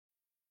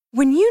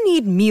When you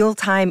need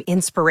mealtime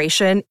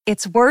inspiration,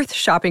 it's worth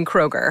shopping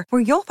Kroger,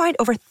 where you'll find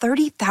over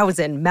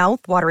 30,000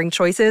 mouth-watering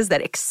choices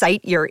that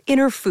excite your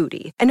inner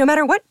foodie. And no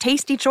matter what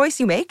tasty choice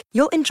you make,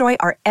 you'll enjoy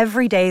our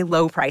everyday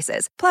low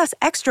prices, plus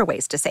extra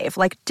ways to save,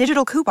 like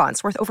digital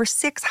coupons worth over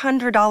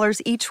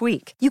 $600 each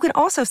week. You can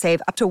also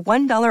save up to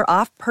 $1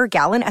 off per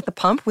gallon at the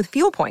pump with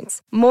fuel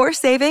points. More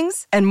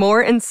savings and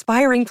more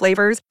inspiring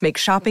flavors make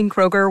shopping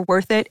Kroger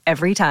worth it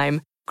every time.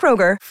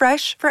 Kroger,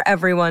 fresh for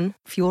everyone.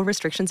 Fuel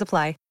restrictions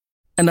apply.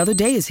 Another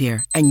day is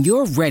here, and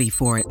you're ready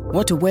for it.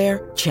 What to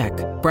wear? Check.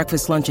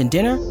 Breakfast, lunch, and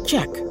dinner?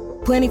 Check.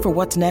 Planning for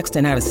what's next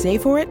and how to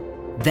save for it?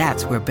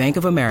 That's where Bank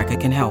of America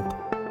can help.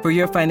 For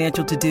your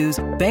financial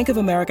to-dos, Bank of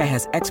America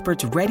has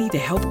experts ready to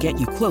help get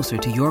you closer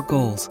to your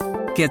goals.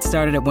 Get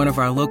started at one of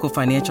our local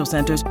financial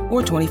centers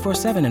or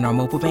 24/7 in our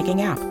mobile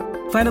banking app.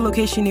 Find a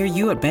location near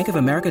you at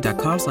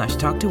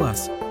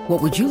bankofamerica.com/talktous.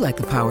 What would you like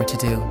the power to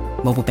do?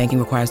 Mobile banking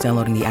requires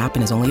downloading the app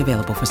and is only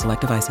available for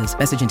select devices.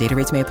 Message and data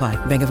rates may apply.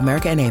 Bank of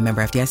America N.A.,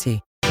 member FDIC.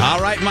 All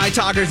right, My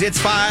Talkers, it's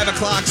 5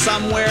 o'clock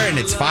somewhere, and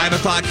it's 5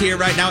 o'clock here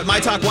right now at My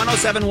Talk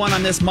 107.1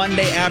 on this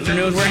Monday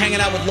afternoon. We're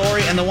hanging out with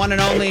Lori and the one and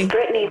only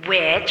Brittany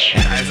Witch.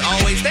 And as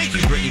always, thank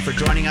you, Brittany, for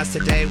joining us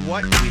today.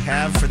 What do we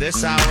have for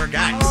this hour,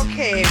 guys?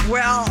 Okay,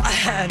 well,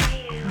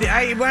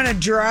 I want to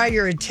draw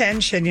your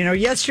attention. You know,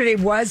 yesterday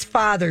was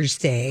Father's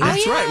Day.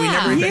 That's right. We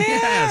never even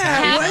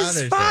Yeah, it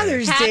was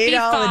Father's Day to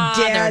all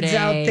the dads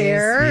out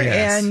there.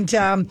 Yes. And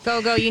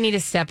Go, you need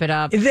to step it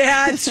up.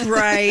 that's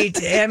right.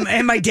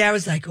 and my dad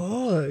was like,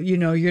 oh, you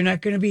know, you're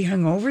not going to be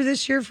hungover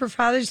this year for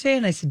Father's Day?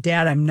 And I said,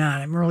 Dad, I'm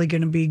not. I'm really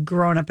going to be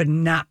grown up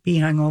and not be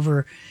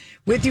hungover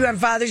with you on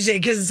Father's Day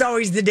because it's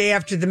always the day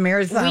after the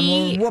marathon.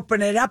 We're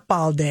whooping it up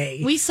all day.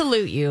 We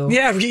salute you.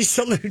 Yeah, we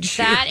salute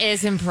you. That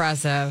is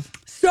impressive.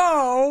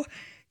 So,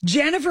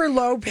 Jennifer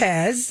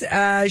Lopez,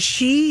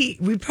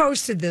 we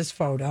posted this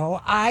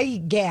photo.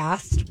 I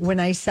gasped when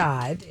I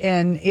saw it.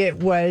 And it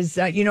was,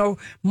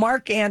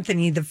 Mark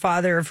Anthony, the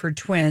father of her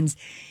twins,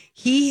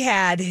 he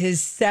had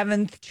his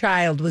 7th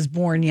child was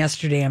born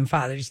yesterday on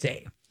Father's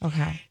Day.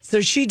 Okay.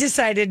 So she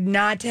decided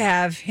not to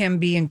have him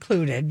be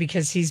included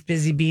because he's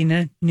busy being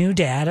a new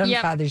dad on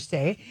Father's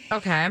Day.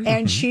 Okay.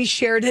 And she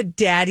shared a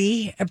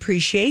daddy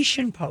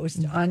appreciation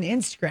post on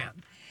Instagram.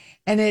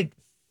 And it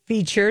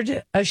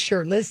featured a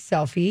shirtless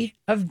selfie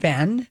of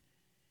Ben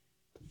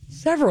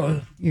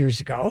several years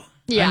ago.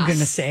 Yes. I'm going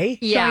to say.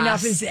 Yes. Showing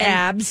off his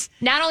abs.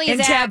 Not only his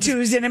and abs,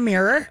 tattoos in a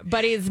mirror.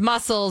 but his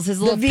muscles, his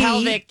little V,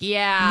 pelvic.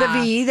 Yeah. The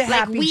V, the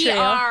happy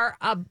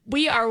trail.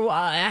 We are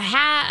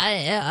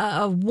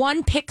a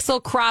 1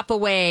 pixel crop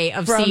away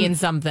of seeing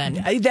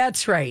something.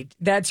 That's right.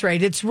 That's right.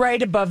 It's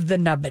right above the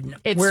nubbin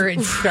where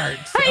it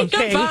starts. Right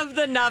okay? above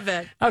the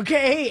nubbin.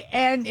 Okay.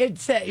 And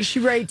she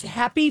writes,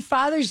 Happy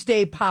Father's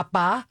Day,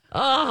 Papa.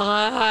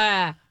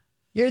 Oh.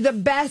 You're the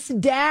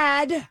best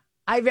dad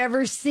I've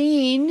ever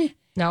seen.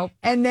 Nope.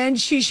 And then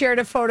she shared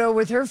a photo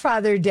with her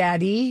father,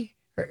 Daddy,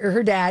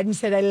 her dad, and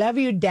said, I love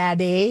you,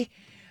 Daddy.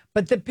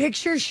 But the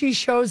picture she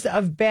shows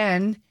of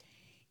Ben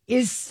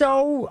is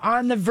so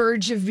on the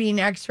verge of being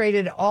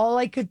X-rated. All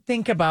I could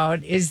think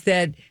about is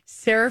that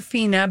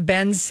Serafina,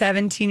 Ben's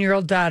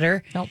 17-year-old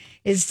daughter,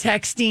 is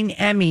texting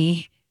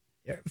Emmy,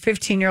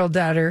 15-year-old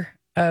daughter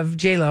of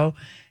J-Lo,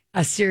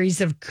 a series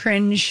of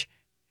cringe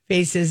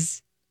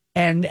faces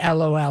and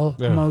LOL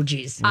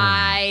emojis.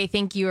 I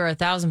think you are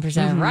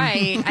 1,000%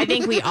 right. I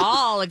think we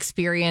all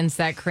experience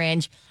that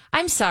cringe.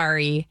 I'm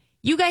sorry.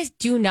 You guys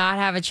do not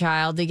have a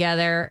child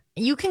together.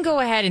 You can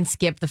go ahead and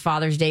skip the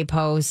Father's Day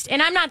post.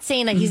 And I'm not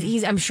saying that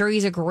I'm sure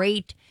he's a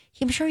great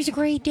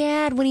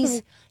dad when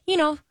he's,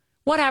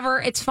 whatever.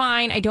 It's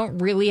fine. I don't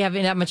really have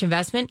that much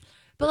investment.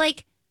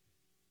 But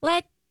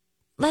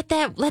let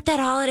that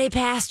holiday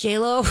pass,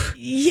 J-Lo.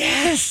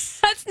 Yes.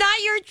 That's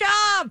not your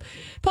job.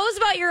 Post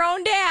about your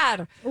own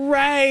dad.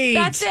 Right.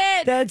 That's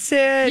it. That's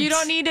it. You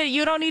don't need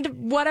to,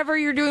 whatever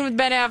you're doing with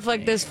Ben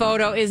Affleck, this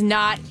photo is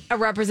not a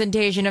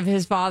representation of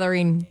his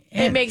fathering.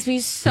 It makes me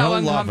so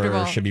uncomfortable.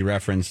 Lover should be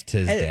referenced to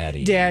his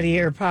daddy. Daddy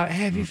or Papa.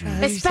 Happy Father's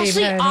Day.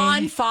 Especially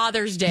on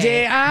Father's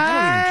Day.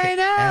 I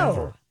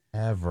know.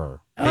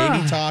 Ever.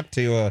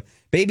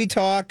 Baby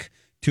talk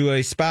to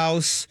a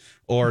spouse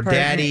or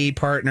daddy,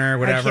 partner,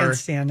 whatever. I can't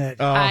stand it.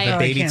 The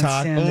baby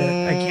talk. Stand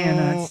it. I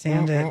cannot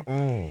stand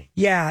it.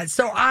 Yeah.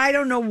 So I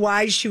don't know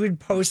why she would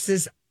post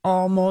this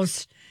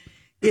almost.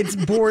 It's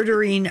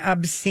bordering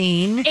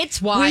obscene.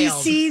 It's wild. We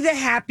see the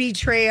happy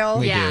trail.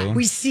 We do.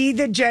 We see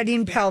the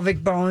jutting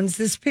pelvic bones.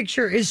 This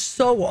picture is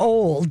so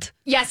old.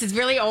 Yes, it's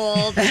really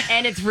old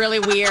and it's really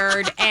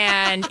weird.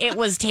 And it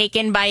was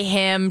taken by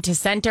him to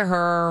send to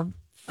her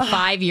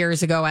 5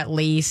 years ago at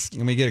least.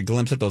 Can we get a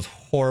glimpse at those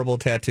horrible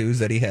tattoos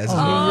that he has?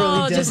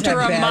 really does just to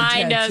have bad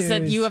remind us that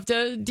tattoos. you have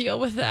to deal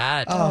with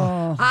that.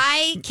 Oh.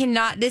 I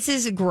cannot. This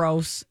is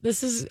gross.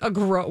 This is a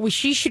gross.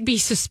 She should be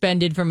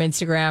suspended from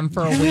Instagram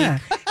for a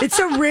week. It's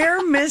a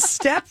rare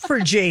misstep for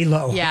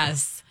J-Lo.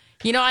 Yes.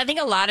 I think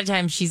a lot of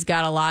times she's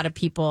got a lot of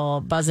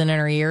people buzzing in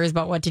her ears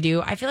about what to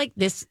do. I feel like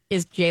this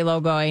is J-Lo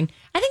going,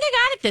 I think I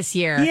got it this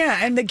year. Yeah,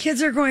 and the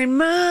kids are going,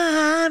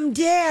 Mom,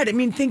 Dad. I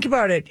mean, think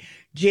about it.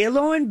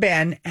 J-Lo and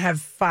Ben have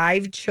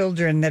 5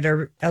 children that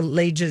are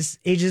ages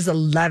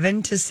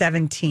 11 to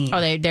 17.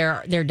 Oh,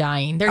 they're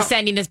dying. They're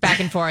sending this back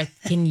and forth.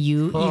 Can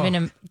you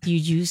even?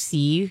 Did you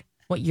see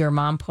what your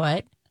mom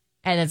put?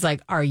 And it's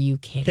like, are you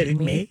kidding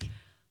me?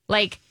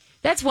 Like,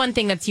 that's one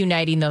thing that's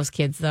uniting those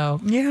kids,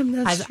 though. Yeah,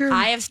 that's true.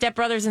 I have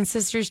stepbrothers and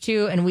sisters,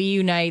 too, and we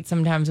unite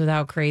sometimes with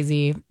how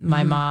crazy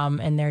my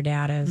mom and their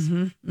dad is.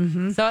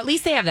 So at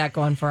least they have that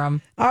going for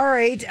them. All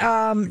right.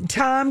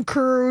 Tom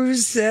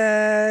Cruise,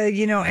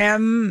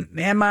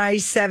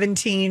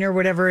 MI-17 or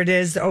whatever it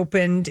is,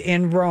 opened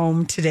in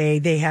Rome today.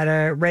 They had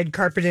a red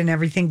carpet and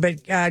everything.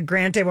 But,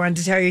 Grant, I wanted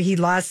to tell you, he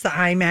lost the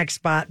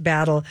IMAX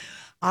battle.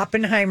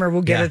 Oppenheimer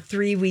will get a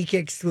 3-week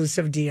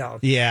exclusive deal.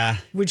 Yeah.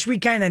 Which we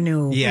kind of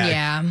knew.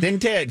 Yeah.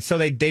 So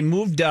they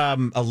moved a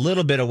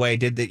little bit away.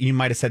 You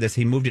might have said this.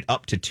 He moved it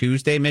up to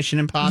Tuesday, Mission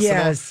Impossible.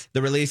 Yes.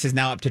 The release is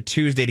now up to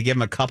Tuesday to give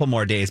them a couple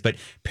more days. But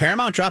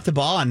Paramount dropped the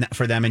ball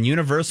for them, and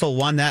Universal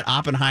won that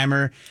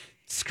Oppenheimer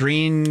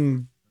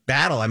screen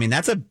battle. I mean,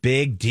 that's a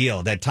big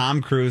deal that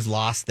Tom Cruise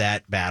lost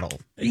that battle.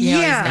 He's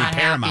not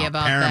happy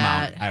about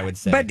Paramount, that. I would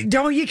say. But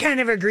don't you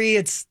kind of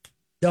agree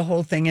the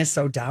whole thing is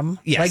so dumb?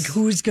 Yes. Like,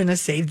 who's going to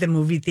save the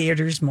movie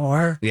theaters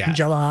more in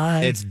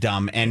July? It's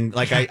dumb. And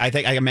like I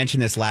think I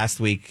mentioned this last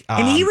week.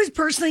 And he was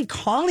personally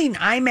calling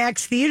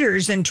IMAX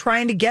theaters and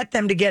trying to get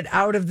them to get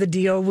out of the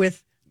deal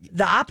with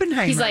the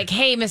Oppenheimer. He's like,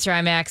 hey, Mr.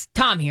 IMAX,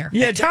 Tom here.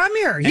 Yeah, Tom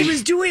here. He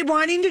was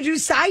wanting to do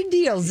side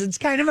deals. It's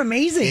kind of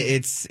amazing.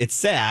 It's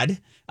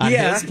sad on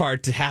his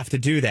part to have to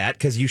do that,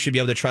 because you should be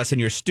able to trust in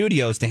your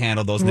studios to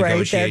handle those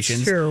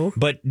negotiations. That's true.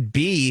 But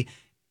B,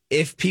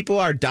 if people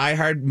are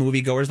diehard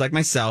moviegoers like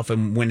myself,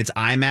 and when it's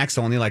IMAX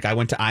only, like I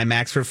went to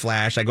IMAX for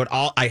Flash, I go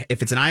to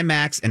if it's an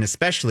IMAX, and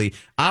especially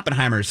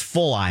Oppenheimer is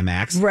full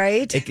IMAX,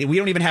 right? We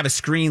don't even have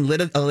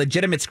a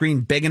legitimate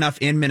screen big enough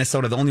in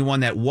Minnesota. The only one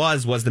that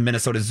was the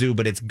Minnesota Zoo,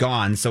 but it's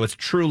gone, so it's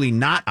truly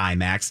not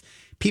IMAX.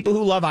 People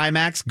who love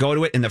IMAX go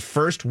to it in the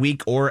first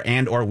week or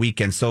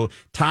weekend. So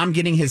Tom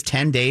getting his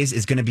 10 days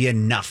is going to be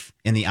enough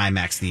in the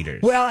IMAX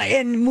theaters. Well,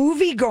 and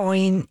movie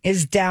going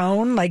is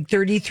down like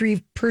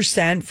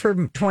 33% for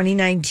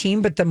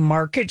 2019, but the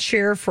market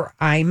share for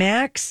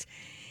IMAX,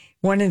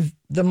 one of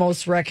the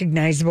most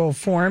recognizable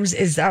forms,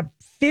 is up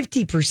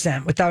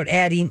 50% without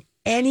adding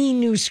any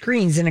new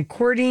screens. And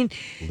according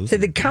to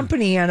the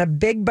company, on a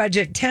big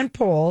budget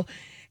tentpole,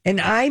 an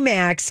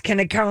IMAX can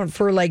account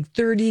for like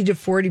 30 to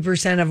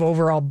 40% of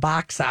overall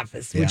box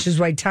office, which is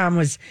why Tom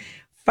was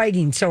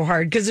fighting so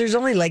hard, because there's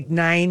only like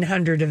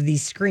 900 of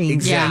these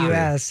screens in the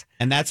U.S.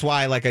 And that's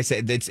why, like I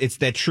said, it's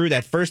that true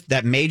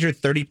that major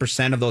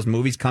 30% of those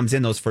movies comes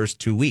in those first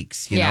 2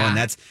 weeks, you know, and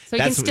that's he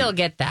can still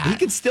get that. He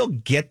can still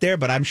get there,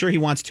 but I'm sure he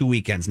wants 2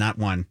 weekends, not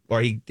one,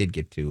 or he did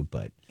get 2,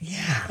 but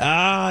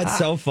it's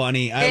so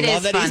funny. I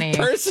love that he's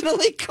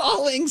personally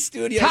calling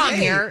studios.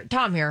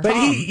 Tom here.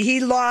 But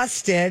he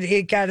lost it.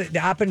 It got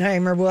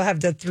Oppenheimer. We'll have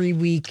the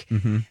 3-week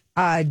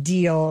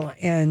deal,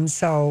 and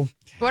so.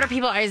 What are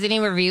people? Is any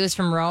reviews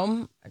from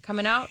Rome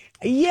coming out?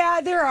 Yeah,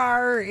 there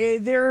are.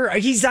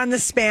 He's on the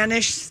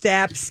Spanish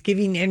Steps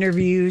giving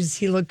interviews.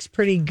 He looks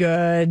pretty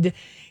good.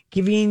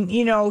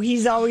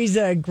 He's always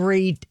a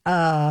great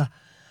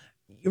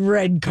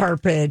red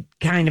carpet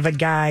kind of a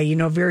guy,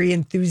 very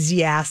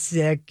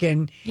enthusiastic,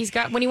 and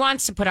when he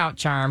wants to put out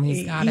charm,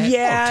 he's got it.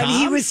 Yeah,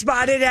 he was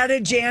spotted at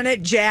a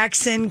Janet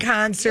Jackson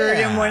concert,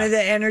 and one of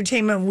the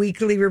Entertainment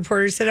Weekly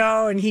reporters said,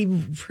 and he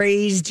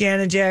praised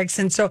Janet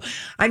Jackson. So,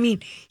 I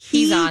mean,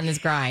 he's on his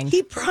grind.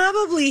 He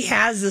probably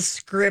has a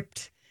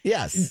script.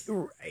 Yes.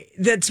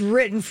 That's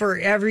written for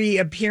every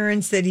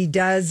appearance that he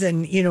does.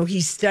 And,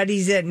 he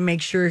studies it and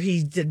makes sure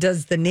he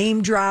does the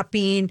name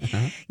dropping.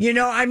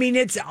 I mean,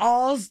 it's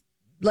all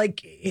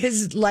like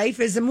his life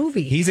is a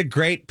movie. He's a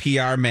great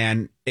PR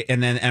man.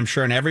 And then I'm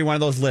sure on every one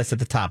of those lists at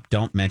the top,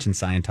 don't mention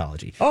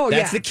Scientology.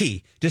 That's the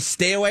key. Just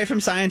stay away from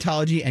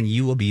Scientology and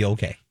you will be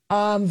okay.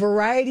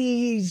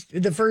 Variety's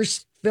the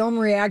first film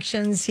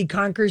reactions. He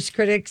conquers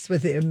critics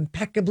with an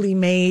impeccably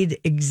made,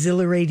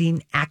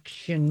 exhilarating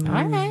action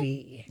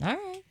movie. All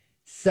right.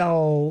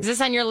 So, is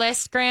this on your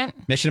list,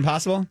 Grant? Mission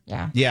Impossible?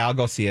 Yeah, I'll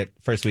go see it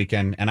first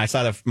weekend. And I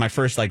saw my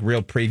first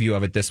real preview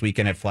of it this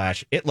weekend at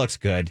Flash. It looks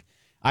good.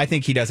 I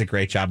think he does a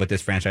great job with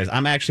this franchise.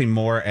 I'm actually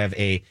more of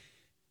a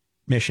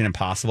Mission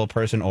Impossible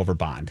person over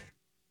Bond.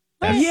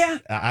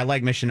 I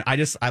like Mission. I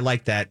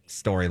like that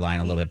storyline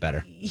a little bit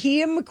better.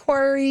 He and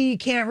McQuarrie, you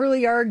can't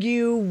really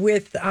argue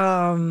with,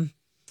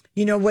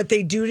 what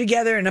they do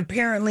together. And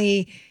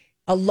apparently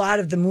a lot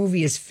of the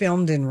movie is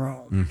filmed in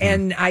Rome. Mm-hmm.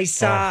 And I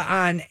saw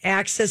on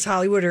Access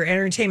Hollywood or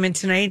Entertainment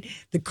Tonight,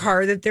 the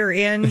car that they're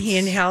in, he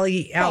and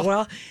Hallie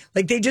Atwell,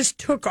 they just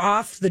took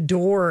off the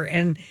door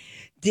and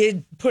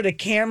did put a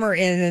camera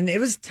in, and it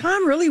was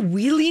Tom really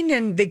wheeling,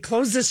 and they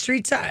closed the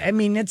streets out. I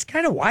mean, it's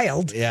kind of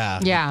wild.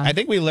 Yeah. I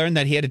think we learned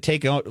that he had to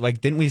take out,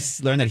 didn't we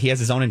learn that he has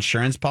his own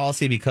insurance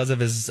policy because of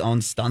his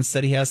own stunts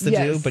that he has to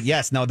do? But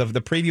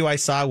the preview I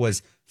saw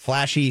was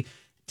flashy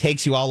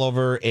takes you all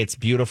over. It's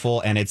beautiful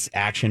and it's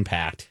action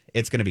packed.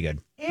 It's going to be good.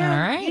 And, all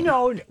right. you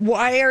know,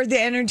 why are the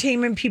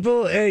entertainment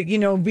people,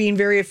 being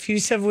very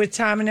effusive with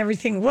Tom and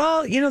everything?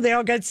 Well, they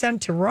all got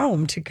sent to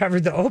Rome to cover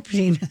the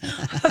opening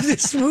of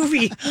this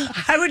movie.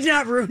 I would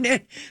not ruin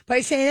it by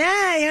saying,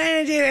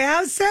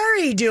 how's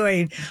Surrey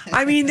doing?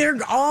 I mean, they're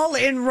all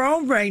in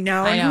Rome right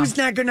now. And who's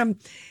not going to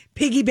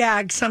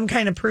piggyback some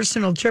kind of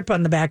personal trip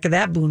on the back of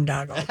that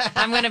boondoggle?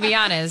 I'm going to be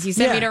honest. You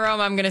send me to Rome,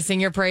 I'm going to sing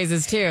your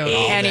praises too.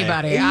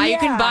 Anybody. Yeah. You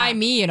can buy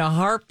me in a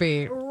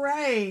heartbeat.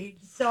 Right.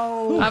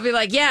 So I'll be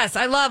like, yes,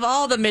 I love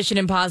all the Mission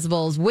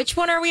Impossibles. Which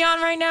one are we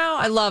on right now?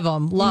 I love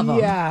them. Love them.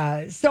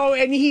 Yeah. So,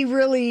 and he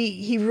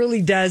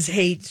really does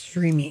hate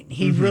streaming.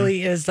 He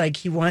really is like,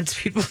 he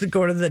wants people to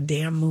go to the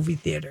damn movie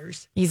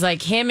theaters. He's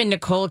like him and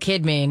Nicole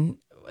Kidman.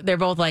 They're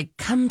both like,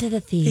 come to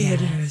the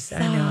theaters.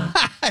 I know.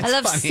 I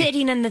love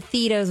sitting in the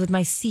theaters with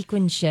my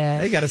sequin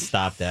shirt. They got to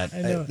stop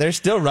that. They're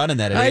still running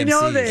that at AMC. I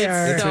know they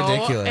are. It's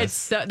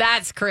ridiculous.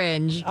 That's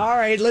cringe. All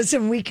right,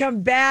 listen, we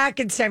come back.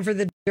 It's time for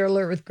the Dear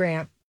Alert with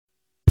Grant.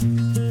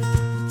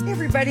 Hey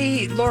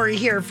everybody, Lori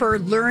here for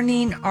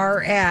Learning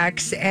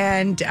RX,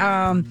 and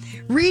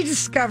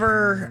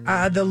rediscover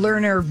the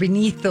learner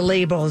beneath the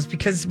labels,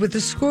 because with the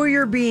school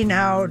year being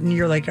out and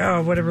you're like,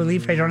 oh, what a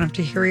relief, I don't have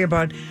to hear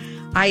about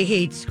I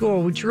hate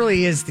school, which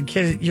really is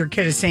your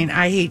kid is saying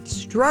I hate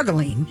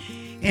struggling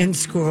in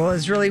school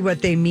is really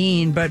what they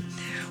mean. But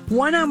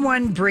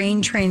one-on-one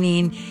brain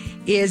training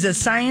is a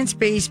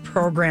science-based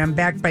program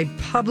backed by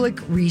public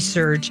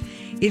research.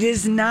 It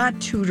is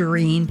not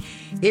tutoring.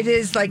 It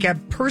is like a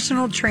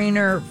personal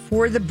trainer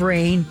for the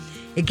brain.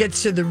 It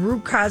gets to the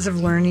root cause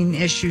of learning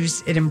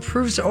issues. It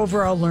improves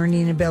overall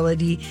learning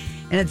ability,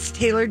 and it's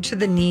tailored to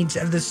the needs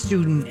of the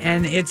student.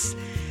 And it's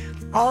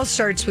all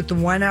starts with the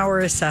 1 hour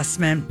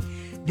assessment,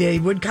 the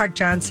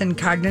Woodcock-Johnson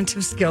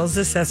Cognitive Skills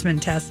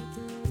Assessment Test,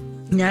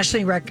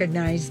 nationally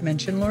recognized.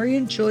 Mention Lori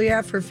and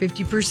Julia for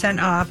 50%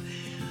 off.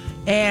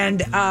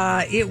 And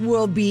it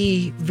will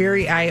be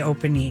very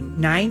eye-opening.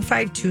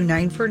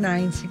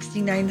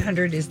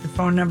 952-949-6900 is the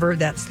phone number.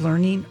 That's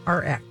Learning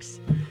RX.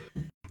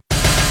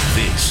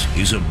 This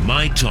is a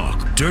My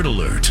Talk Dirt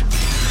Alert.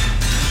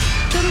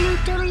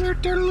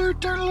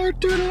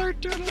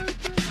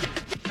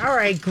 All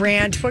right,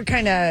 Grant, what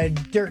kind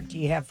of dirt do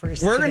you have for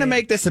us We're today? going to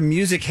make this a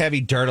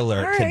music-heavy dirt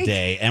alert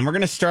today. And we're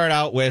going to start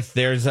out with,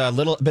 there's a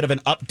little bit of an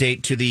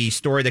update to the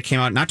story that came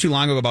out not too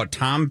long ago about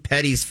Tom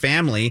Petty's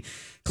family,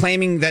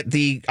 claiming that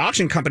the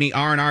auction company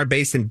R&R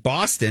based in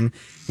Boston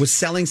was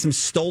selling some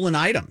stolen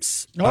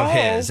items of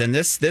his. And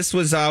this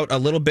was out a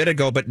little bit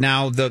ago, but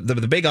now the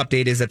big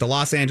update is that the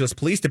Los Angeles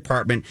Police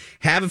Department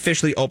have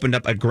officially opened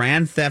up a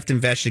grand theft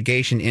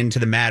investigation into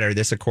the matter,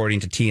 this according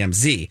to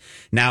TMZ.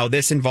 Now,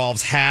 this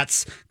involves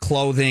hats,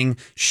 clothing,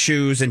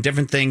 shoes, and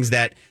different things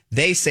that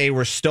they say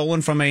were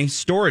stolen from a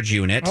storage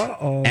unit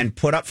and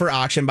put up for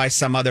auction by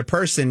some other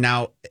person.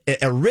 Now,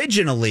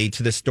 originally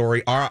to the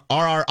story,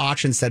 RR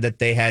Auction said that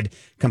they had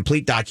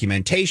complete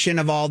documentation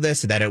of all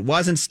this, that it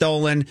wasn't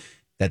stolen,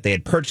 that they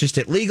had purchased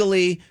it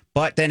legally.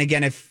 But then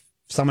again, if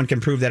someone can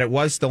prove that it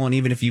was stolen,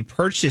 even if you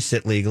purchase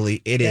it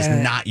legally, it is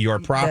not your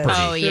property.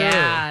 Oh,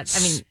 yeah. I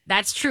mean,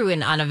 that's true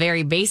on a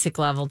very basic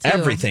level, too.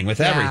 Everything.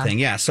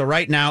 Yeah. So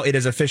right now it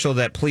is official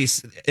that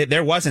police,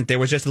 there was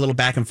just a little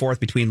back and forth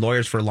between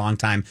lawyers for a long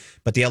time,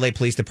 but the LA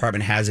Police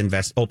Department has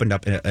opened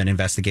up an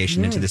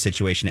investigation into the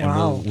situation, and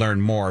we'll learn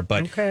more.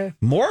 But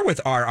more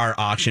with RR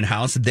Auction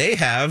House. They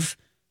have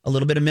a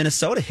little bit of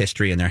Minnesota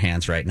history in their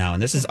hands right now,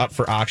 and this is up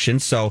for auction.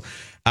 So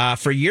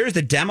for years,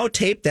 the demo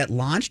tape that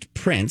launched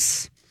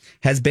Prince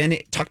has been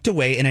tucked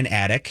away in an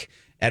attic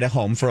at a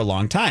home for a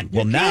long time.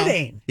 You're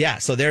kidding. Yeah,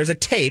 so there's a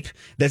tape.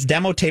 This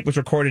demo tape was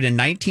recorded in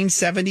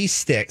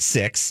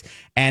 1976,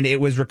 and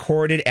it was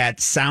recorded at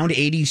Sound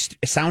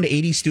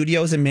 80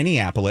 Studios in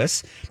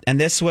Minneapolis. And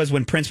this was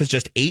when Prince was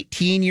just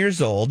 18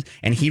 years old,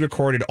 and he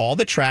recorded all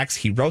the tracks.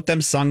 He wrote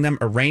them, sung them,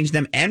 arranged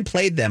them, and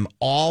played them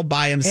all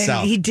by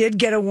himself. And he did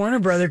get a Warner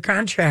Brother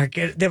contract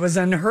that was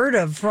unheard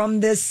of from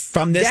this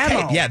demo.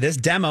 Tape. Yeah, this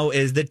demo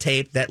is the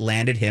tape that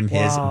landed him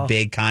his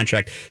big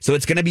contract. So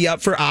it's going to be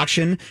up for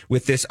auction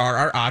with this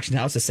RR Auction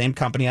House, the same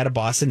company out of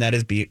Boston that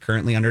is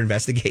currently under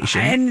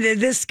investigation. And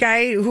this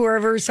guy,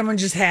 someone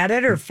just had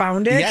it or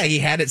found it? Yeah, he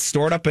had it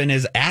stored up in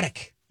his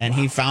attic. And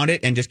he found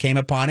it and just came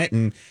upon it,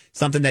 and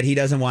something that he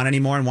doesn't want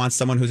anymore and wants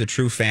someone who's a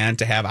true fan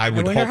to have. I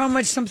wonder how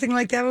much something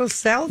like that will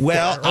sell for.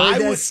 Well, or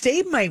the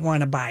estate might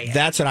want to buy it.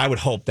 That's what I would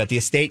hope, that the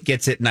estate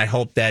gets it, and I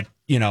hope that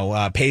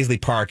Paisley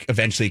Park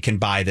eventually can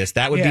buy this.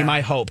 That would be my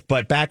hope.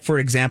 But back, for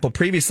example,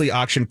 previously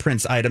auctioned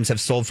Prince items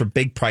have sold for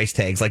big price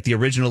tags, like the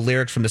original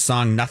lyrics from the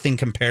song "Nothing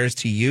Compares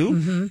to You."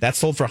 Mm-hmm. That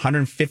sold for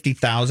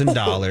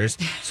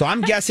 $150,000. So I'm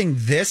guessing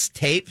this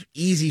tape,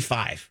 easy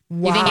 $5.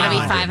 Wow. You think it'll be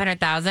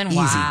 $500,000?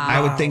 Wow. Easy. I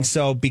would think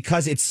so,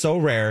 because it's so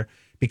rare.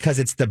 Because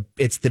it's the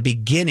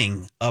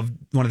beginning of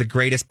one of the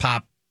greatest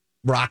pop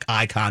rock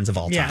icons of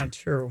all time. Yeah,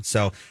 true.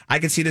 So I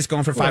can see this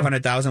going for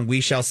 $500,000.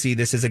 We shall see.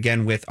 This is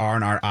again with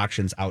R&R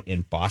Auctions out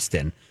in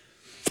Boston.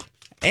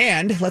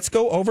 And let's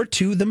go over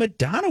to the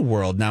Madonna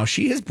world. Now,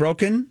 she has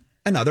broken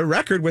another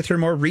record with her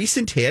more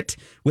recent hit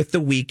with The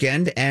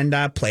Weeknd and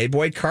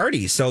Playboi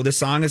Carti. So the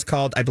song is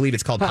called, I believe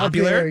it's called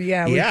Popular.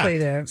 Yeah, we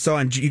played it. So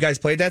you guys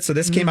played that? So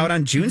this came out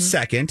on June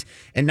 2nd,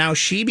 and now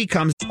she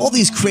becomes... All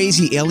these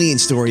crazy alien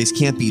stories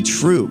can't be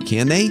true,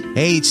 can they?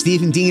 Hey, it's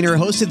Stephen Diener,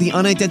 host of the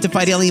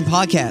Unidentified Alien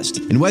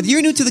Podcast. And whether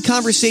you're new to the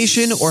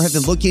conversation or have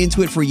been looking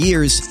into it for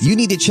years, you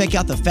need to check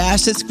out the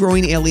fastest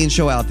growing alien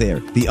show out there,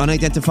 the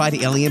Unidentified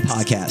Alien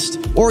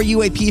Podcast, or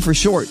UAP for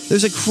short.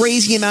 There's a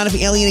crazy amount of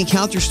alien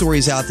encounter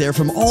stories out there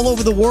from all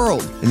over the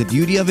world. And the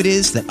beauty of it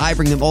is that I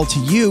bring them all to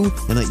you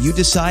and let you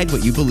decide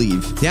what you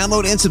believe.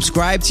 Download and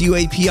subscribe to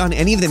UAP on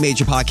any of the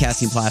major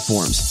podcasting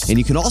platforms. And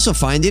you can also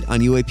find it on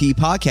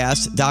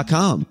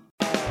UAPpodcast.com.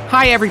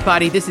 Hi,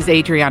 everybody. This is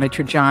Adriana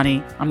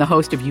Trajani. I'm the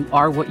host of You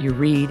Are What You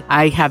Read.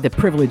 I have the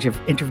privilege of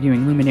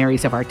interviewing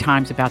luminaries of our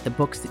times about the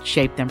books that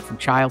shaped them from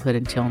childhood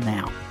until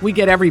now. We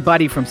get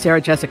everybody from Sarah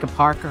Jessica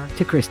Parker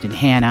to Kristen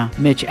Hanna,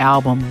 Mitch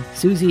Albom,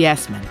 Susie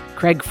Essman,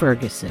 Craig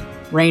Ferguson,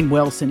 Rainn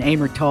Wilson,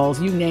 Amor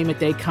Tolls, you name it,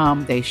 they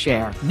come, they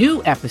share.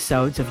 New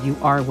episodes of You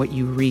Are What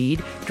You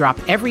Read drop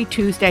every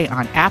Tuesday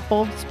on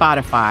Apple,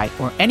 Spotify,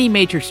 or any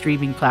major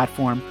streaming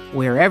platform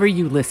wherever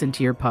you listen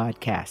to your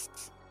podcasts.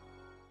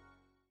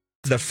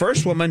 The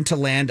first woman to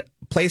land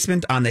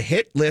placement on the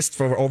hit list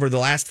for over the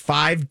last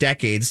 5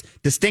 decades,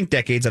 distinct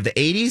decades of the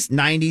 80s,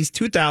 90s,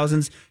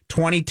 2000s,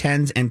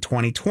 2010s, and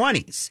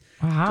 2020s.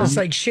 Wow. Just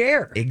like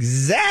Cher.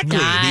 Exactly.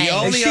 Nice. The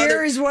only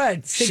Cher is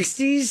what?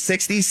 60s?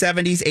 60s,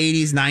 70s,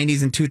 80s,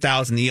 90s, and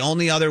 2000. The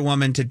only other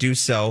woman to do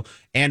so,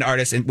 and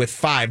artist with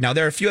 5. Now,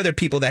 there are a few other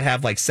people that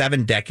have like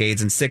 7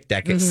 decades and 6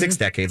 decades, 6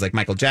 decades, like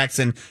Michael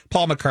Jackson,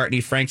 Paul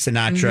McCartney, Frank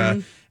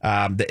Sinatra,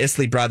 the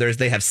Isley Brothers.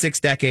 They have 6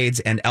 decades,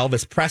 and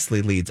Elvis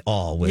Presley leads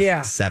all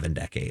with 7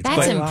 decades.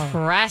 That's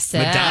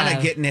impressive.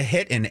 Madonna getting a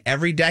hit in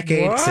every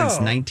decade since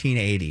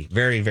 1980.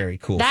 Very, very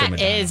cool for Madonna.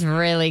 That is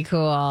really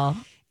cool.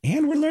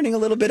 And we're learning a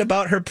little bit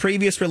about her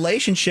previous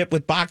relationship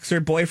with boxer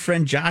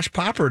boyfriend Josh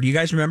Popper. Do you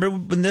guys remember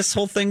when this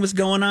whole thing was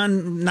going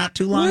on not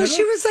too long ago?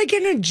 She was like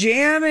in a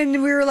jam and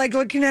we were like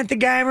looking at the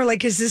guy and we're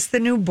like, is this the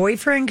new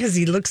boyfriend? Because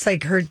he looks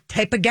like her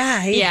type of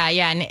guy. Yeah.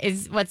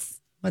 And what's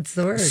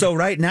the word? So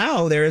right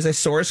now there is a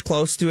source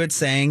close to it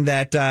saying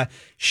that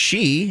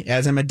she,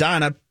 as in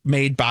Madonna,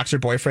 made boxer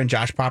boyfriend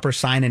Josh Popper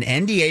sign an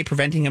NDA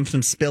preventing him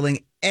from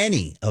spilling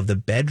any of the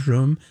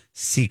bedroom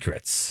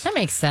secrets. That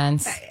makes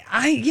sense.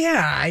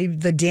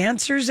 The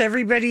dancers,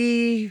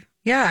 everybody.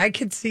 Yeah, I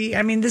could see.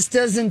 I mean, this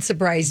doesn't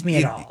surprise me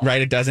at all. Right,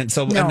 it doesn't.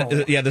 So,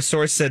 the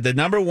source said the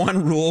number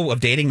one rule of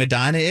dating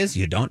Madonna is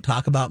you don't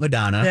talk about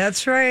Madonna.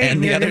 That's right.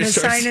 And you're going to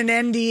sign an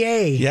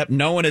NDA. Yep.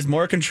 No one is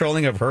more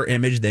controlling of her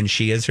image than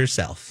she is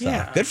herself.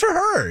 So good for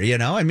her,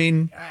 I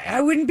mean.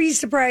 I wouldn't be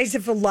surprised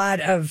if a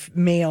lot of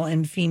male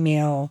and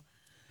female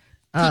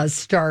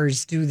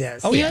stars do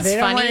this. Oh, yeah. They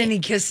don't want any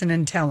kissing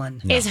and telling.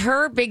 No. Is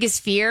her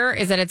biggest fear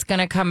is that it's going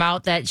to come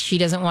out that she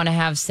doesn't want to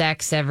have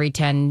sex every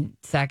 10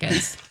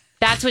 seconds?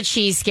 That's what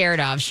she's scared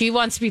of. She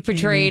wants to be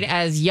portrayed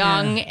as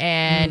young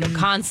and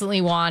constantly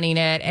wanting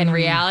it. In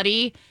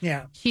reality,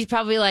 she's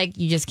probably like,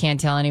 you just can't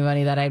tell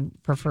anybody that I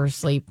prefer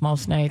sleep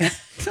most nights.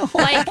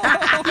 Like,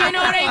 you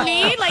know what I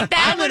mean? Like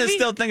that. I'm going to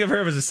still think of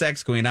her as a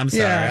sex queen. I'm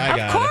sorry. Yeah. I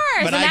got of course.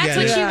 it. But and that's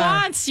what she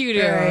wants you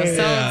to. Right.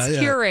 So it's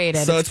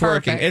curated. So it's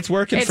working. It's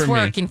working for me. It's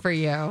working for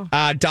you.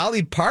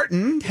 Dolly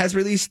Parton has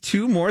released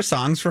 2 more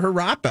songs for her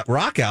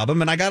rock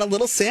album, and I got a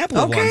little sample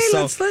of one. Okay,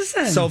 let's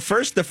listen. So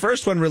the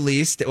first one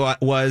released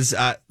was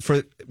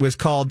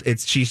called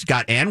she's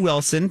got Ann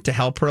Wilson to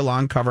help her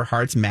along cover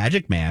Heart's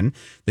Magic Man.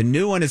 The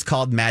new one is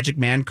called Magic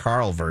Man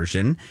Carl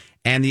version,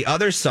 and the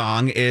other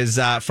song is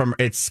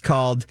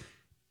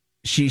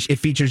it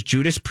features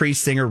Judas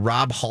Priest singer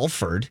Rob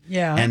Halford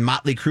and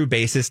Motley Crue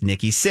bassist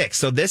Nikki Sixx.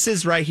 So this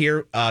is right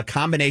here a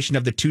combination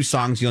of the 2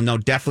 songs. You'll know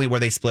definitely where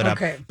they split up.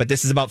 But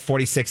this is about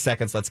 46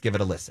 seconds. Let's give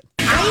it a listen.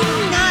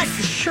 I'm not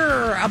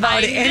sure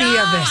about any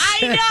of this.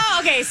 I know.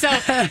 Okay,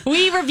 so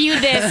we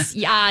reviewed this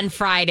on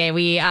Friday.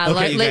 We you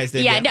guys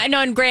did.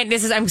 And Grant,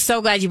 I'm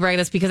so glad you brought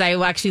this because I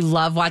actually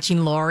love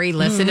watching Lori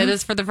listen to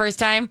this for the first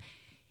time.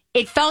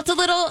 It felt a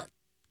little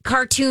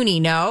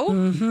cartoony, no?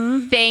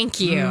 Mm-hmm. Thank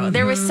you. Mm-hmm.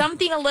 There was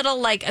something a little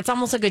like, it's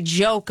almost like a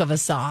joke of a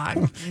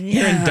song.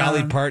 Hearing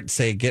Dolly Parton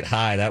say, get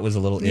high, that was a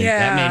little,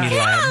 that made me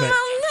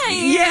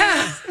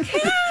laugh.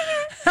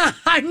 But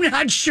I'm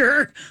not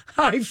sure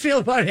how I feel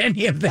about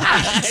any of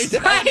that. I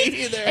don't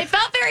either. It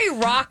felt very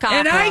rock opera.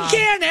 And I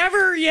can't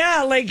ever,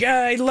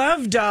 I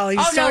love Dolly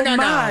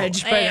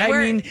much. But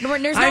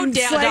I'm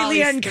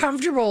slightly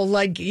uncomfortable,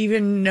 like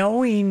even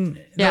knowing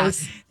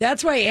those.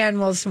 That's why Ann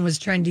Wilson was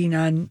trending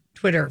on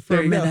Twitter for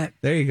a minute.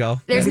 There you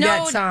go. There's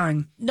that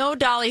song. No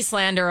Dolly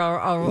slander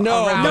around,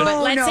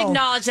 but let's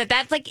acknowledge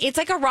that's like, it's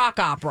like a rock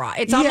opera.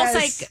 It's almost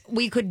like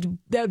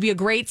that would be a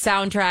great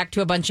soundtrack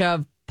to a bunch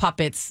of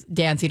puppets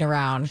dancing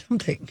around.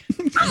 Something.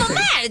 I'm a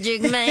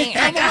magic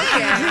man.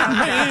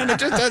 Man, it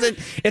just doesn't.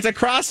 It's a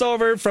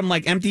crossover from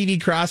like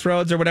MTV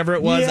Crossroads or whatever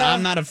it was. Yeah.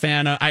 I'm not a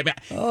fan of.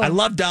 I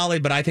love Dolly,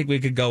 but I think we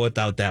could go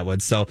without that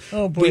one. So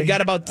boy. we've got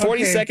about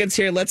 40 seconds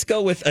here. Let's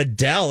go with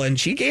Adele, and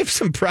she gave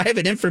some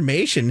private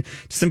information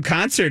to some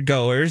concert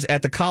goers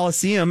at the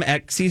Coliseum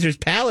at Caesar's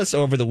Palace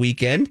over the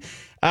weekend.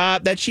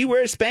 That she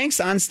wears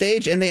Spanx on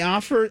stage, and they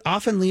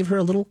often leave her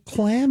a little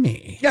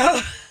clammy.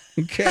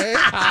 Okay.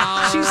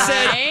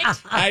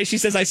 She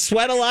says, I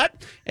sweat a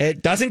lot.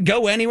 It doesn't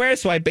go anywhere,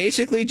 so I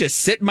basically just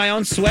sit in my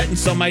own sweat. And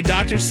so my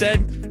doctor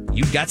said,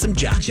 you've got some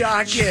jock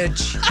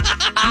itch. You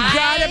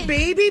got a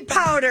baby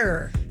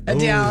powder.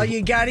 Adele,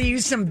 you got to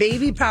use some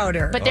baby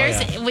powder. But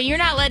when you're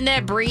not letting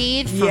that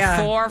breathe for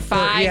 4,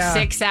 5,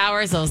 6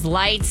 hours, those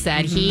lights,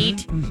 that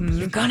heat,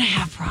 you're going to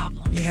have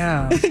problems.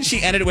 Yeah.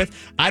 She ended it with,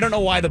 I don't know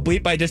why the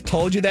bleep I just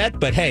told you that,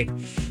 but hey,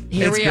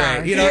 Here it's we great.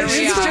 are. You know, This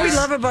is what we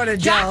love about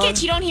Adele. Jock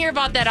itch, you don't hear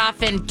about that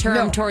often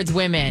towards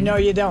women. No,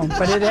 you don't,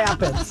 but it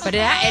happens. But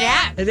it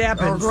happens. It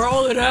happens. Oh,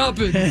 girl, it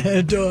happens.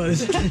 It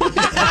does.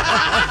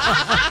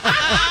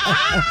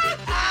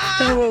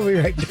 We'll be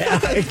right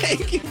back.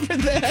 Thank you for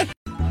that.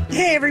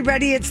 Hey,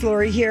 everybody, it's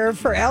Lori here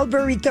for El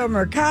Burrito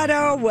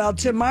Mercado. Well,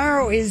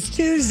 tomorrow is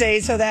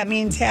Tuesday, so that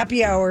means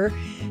happy hour.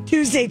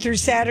 Tuesday through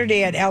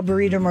Saturday at El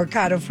Burrito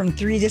Mercado from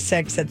 3 to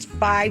 6. That's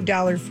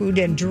 $5 food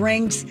and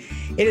drinks.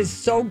 It is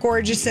so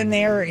gorgeous in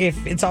there.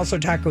 It's also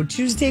Taco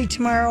Tuesday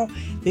tomorrow.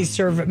 They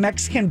serve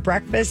Mexican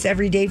breakfast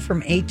every day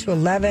from 8 to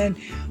 11.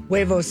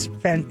 Huevos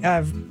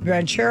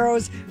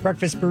rancheros,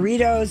 breakfast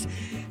burritos.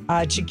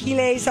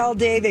 Chiquiles all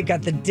day. They've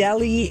got the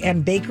deli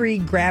and bakery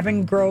grab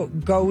and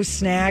go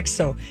snacks.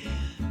 So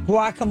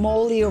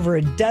guacamole, over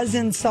a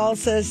dozen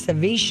salsas,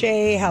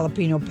 ceviche,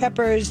 jalapeno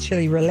peppers,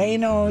 chili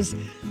rellenos,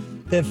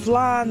 the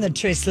flan, the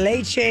tres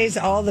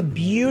leches, all the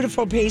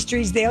beautiful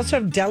pastries. They also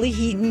have deli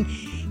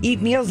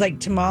eat meals like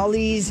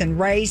tamales and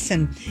rice,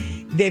 and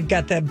they've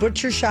got the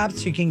butcher shop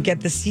so you can get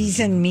the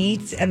seasoned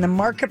meats, and the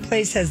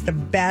marketplace has the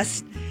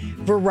best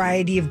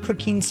variety of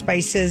cooking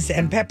spices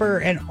and pepper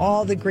and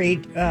all the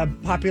great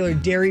popular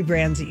dairy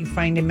brands that you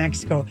find in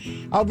Mexico.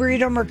 El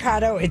Burrito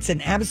Mercado, it's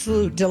an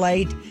absolute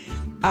delight.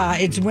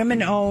 It's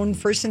women owned,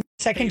 first and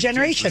second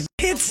generation.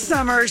 It's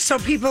summer, so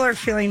people are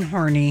feeling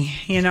horny,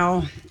 you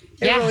know.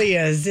 It really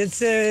is.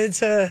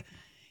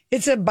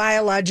 It's a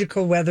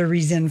biological weather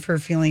reason for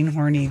feeling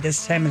horny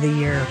this time of the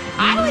year.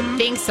 I would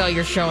think so.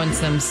 You're showing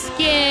some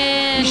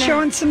skin. You're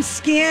showing some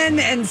skin,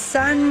 and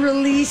sun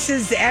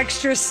releases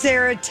extra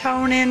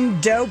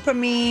serotonin,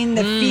 dopamine,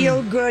 the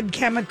feel-good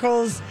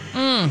chemicals.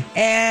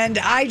 And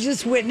I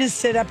just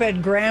witnessed it up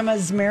at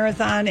Grandma's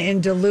Marathon in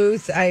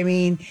Duluth. I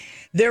mean,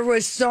 there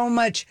was so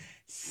much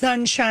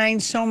sunshine,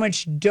 so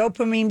much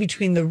dopamine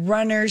between the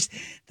runners,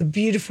 the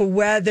beautiful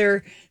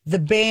weather, the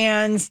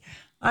bands.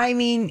 I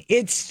mean,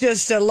 it's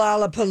just a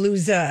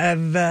lollapalooza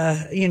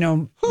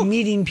of,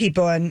 meeting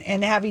people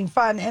and having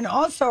fun. And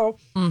also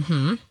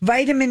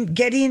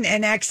getting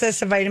an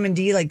excess of vitamin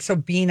D, like, so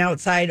being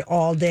outside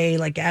all day,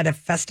 like at a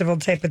festival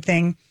type of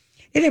thing,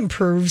 it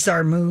improves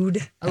our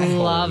mood. I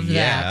love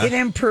that. It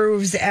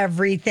improves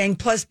everything.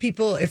 Plus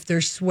people, if they're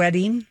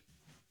sweating,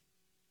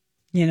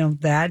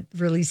 that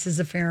releases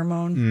a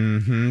pheromone.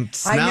 Mm-hmm.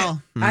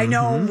 Smell. I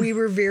know we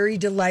were very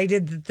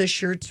delighted that the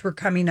shirts were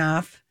coming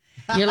off.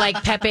 You're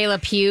like Pepe Le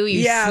Pew.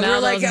 You smell we're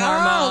like, those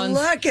hormones.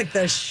 oh, look at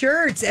the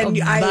shirts. And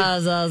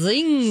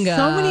Bazazinga.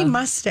 so many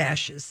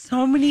mustaches.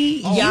 So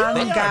many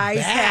young guys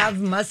have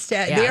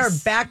mustaches. Yes. They are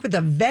back with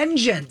a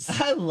vengeance.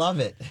 I love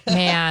it.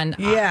 Man.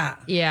 Yeah.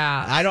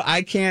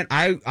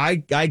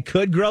 I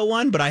could grow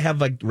one, but I have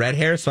like red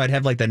hair, so I'd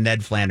have like the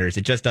Ned Flanders.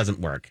 It just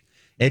doesn't work.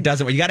 It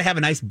doesn't work. You got to have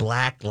a nice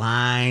black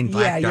line,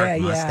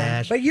 dark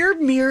mustache. But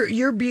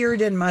your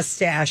beard and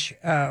mustache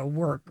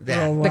work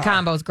real well. The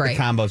combo's great.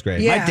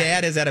 Yeah. My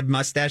dad has had a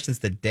mustache since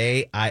the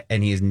day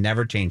and he's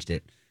never changed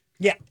it.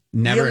 Yeah.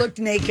 Never. You looked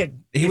naked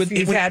if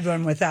you've had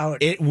one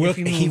without.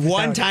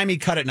 One time he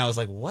cut it, and I was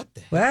like, what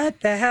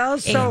the hell?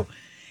 So...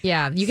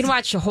 Yeah, you can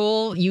watch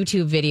whole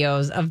YouTube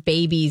videos of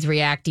babies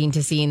reacting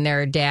to seeing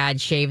their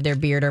dad shave their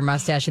beard or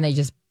mustache, and they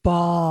just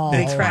bawl.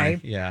 They cry.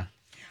 Yeah.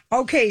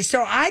 Okay,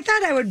 so I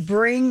thought I would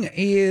bring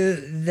you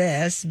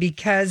this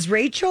because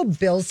Rachel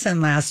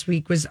Bilson last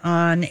week was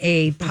on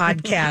a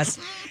podcast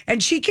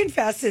and she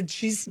confessed that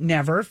she's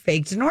never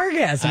faked an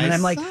orgasm. And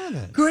I'm like,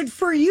 good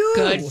for you.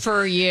 Good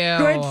for you.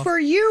 Good for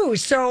you.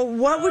 So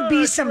what would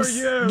be some...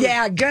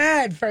 Yeah,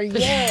 good for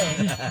you.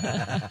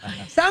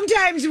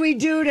 Sometimes we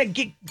do to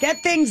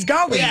get things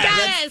going. We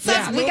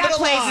got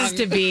places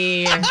to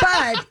be.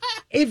 But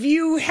if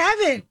you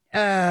haven't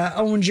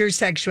owned your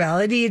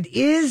sexuality, it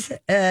is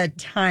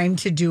time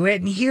to do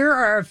it. And here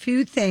are a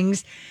few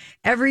things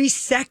every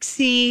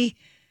sexy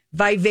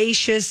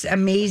vivacious,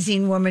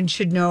 amazing woman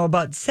should know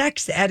about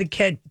sex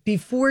etiquette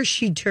before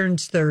she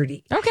turns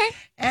 30. Okay.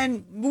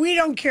 And we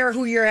don't care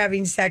who you're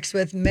having sex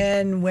with,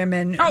 men,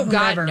 women, Oh,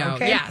 whomever, God, no.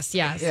 okay? Yes.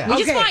 Yeah. We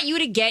Okay. just want you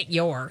to get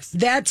yours.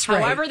 That's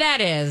right. However that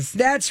is.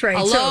 That's right.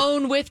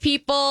 Alone with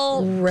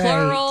people, Right.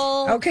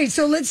 plural. Okay,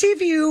 so let's see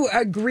if you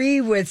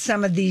agree with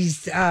some of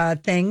these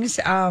things.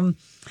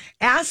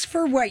 Ask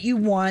for what you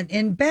want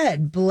in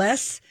bed.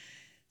 Bless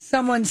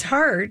someone's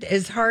heart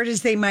as hard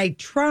as they might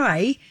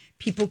try.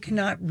 People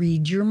cannot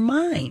read your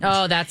mind.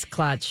 Oh, that's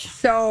clutch.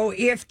 So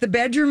if the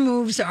bedroom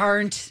moves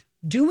aren't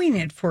doing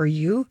it for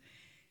you,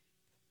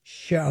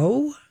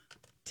 show,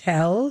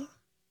 tell,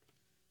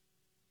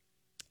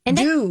 And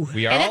then- do.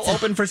 We are And all it's-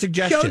 open for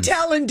suggestions. Show,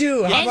 tell, and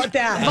do. How And about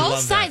that? Both love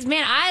sides,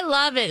 man. I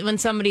love it when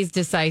somebody's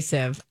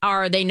decisive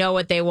or they know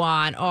what they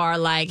want or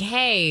like,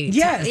 hey,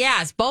 Yes.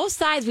 yes. Both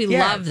sides, we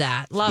Yes. love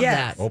that. Love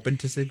Yes. that. Open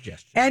to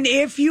suggestions. And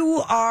if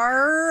you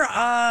are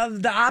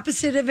the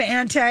opposite of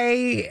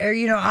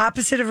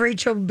opposite of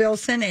Rachel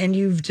Bilson, and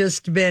you've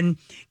just been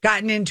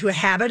gotten into a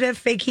habit of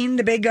faking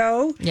the big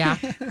O, Yeah.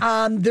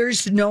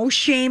 there's no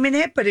shame in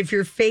it. But if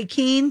you're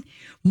faking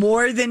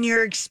more than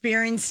you're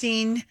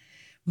experiencing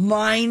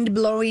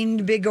mind-blowing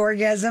big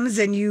orgasms,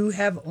 then you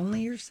have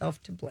only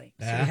yourself to blame.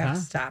 So you have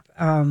to stop.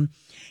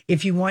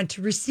 If you want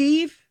to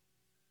receive,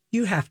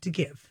 you have to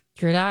give.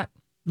 Hear that?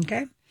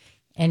 Okay?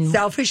 And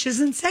Selfish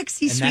isn't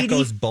sexy, And sweetie. that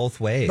goes both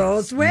ways.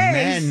 Both ways.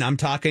 Men, I'm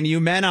talking to you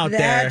men out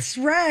That's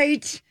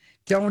right.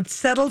 Don't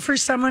settle for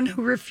someone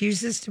who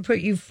refuses to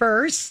put you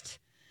first.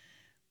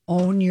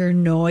 Own your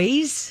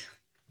noise.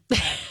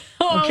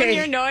 own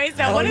your noise.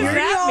 Now, what Own does your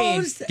that mean?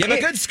 nose. there. Give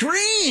a good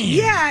scream.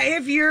 Yeah,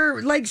 if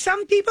you're like,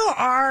 some people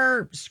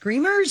are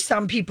screamers,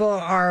 some people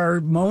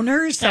are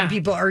moaners, some Yeah.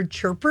 people are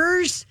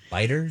chirpers,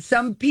 Biters.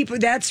 some people,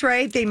 that's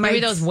right, they might. Maybe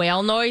those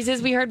whale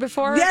noises we heard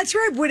before. That's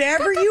right,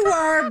 whatever you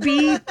are,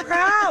 be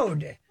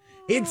proud.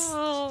 It's,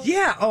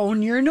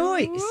 own your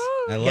noise.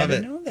 I You love gotta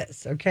it. know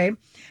this, okay?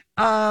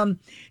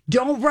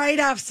 Don't write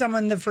off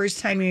someone the first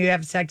time you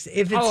have sex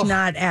if it's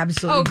not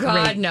absolutely Oh,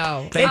 God, great.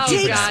 no. It Oh,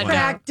 takes God, no.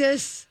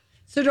 practice,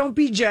 so don't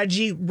be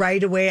judgy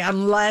right away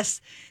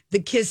unless the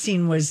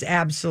kissing was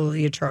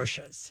absolutely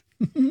atrocious.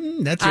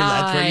 That's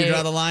where you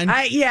draw the line.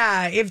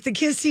 If the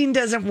kissing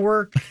doesn't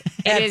work,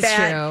 is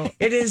true.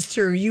 It is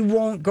true. You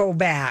won't go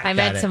back. I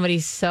met it. somebody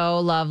so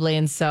lovely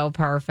and so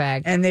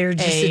perfect. And they're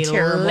just a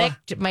terrible-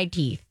 licked my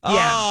teeth.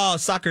 Oh,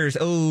 suckers.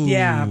 Oh.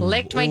 Yeah.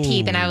 Licked my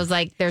teeth. And I was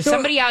like, there's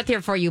somebody out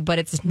there for you, but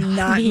it's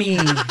Not me.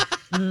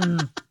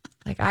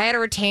 Like, I had a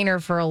retainer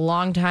for a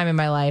long time in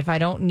my life. I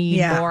don't need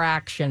more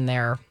action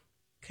there.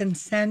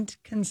 Consent,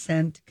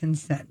 consent,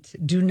 consent.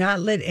 Do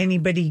not let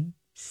anybody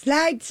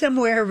slide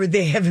somewhere where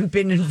they haven't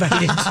been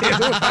invited to.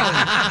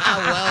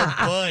 Well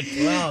put.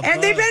 Well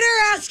And they better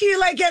ask you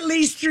like at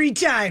least 3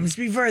 times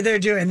before they're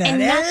doing that.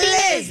 And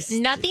At least.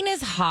 nothing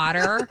is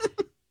hotter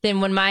than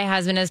when my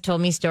husband has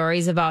told me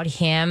stories about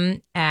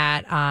him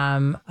at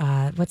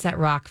what's that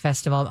rock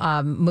festival,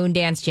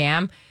 Moondance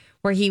Jam,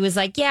 where he was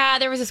like, yeah,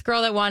 there was this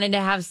girl that wanted to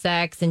have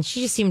sex and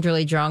she just seemed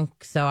really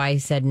drunk, so I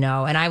said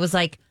no. And I was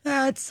like,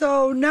 That's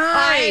so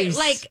nice.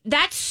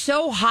 that's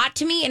so hot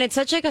to me, and it's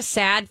such like a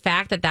sad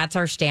fact that that's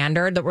our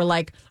standard, that we're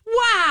like,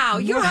 wow,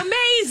 you're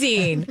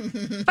amazing.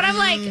 But I'm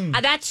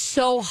like, that's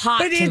so hot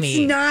But to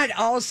me.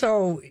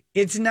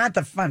 it's not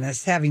the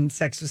funnest having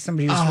sex with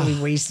somebody who's really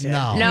wasted.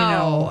 no. You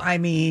know, I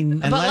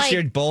mean, Unless like-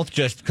 you're both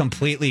just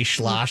completely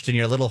sloshed and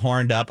you're a little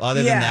horned up.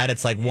 Other Yeah. than that,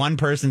 it's like one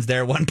person's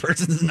there, one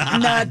person's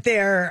not. not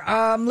there.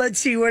 Let's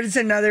see. What is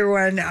another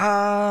one?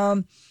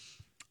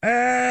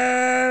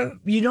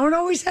 You don't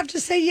always have to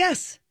say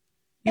yes.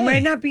 You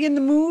might not be in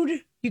the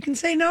mood. You can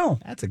say no.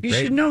 That's a You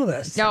great- should know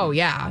this. Oh,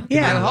 yeah.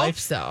 Yeah. I hope Life.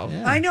 so.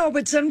 I know,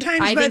 but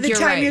sometimes I by think the you're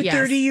time right, you're yes.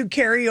 30, you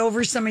carry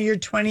over some of your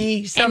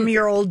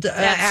 20-some-year-old that's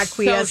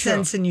so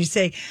acquiescence, true. and you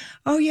say,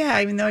 "Oh yeah,"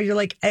 even though you're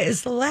like,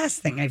 "It's the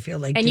last thing I feel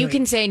like." And you doing."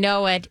 can say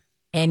no at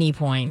any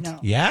point. No.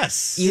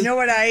 Yes. You know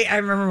what? I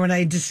remember when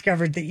I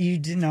discovered that you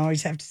didn't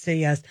always have to say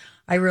yes.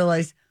 I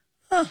realized,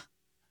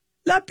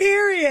 la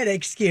period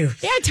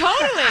excuse. Yeah,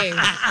 totally.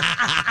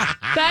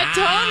 That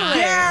totally.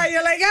 Yeah,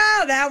 you're like,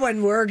 oh, that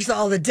one works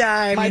all the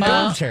time. My you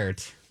know? boobs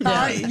hurt.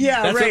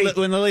 Yeah, That's right.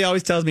 when Lily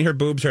always tells me her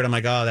boobs hurt. I'm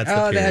like, oh, that's the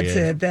Oh, period. that's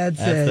it. That's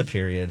it. the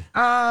period.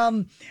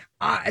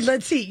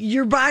 Let's see.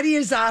 Your body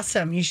is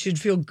awesome. You should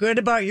feel good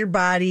about your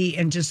body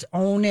and just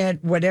own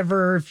it.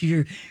 Whatever, if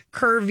you're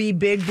curvy,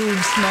 big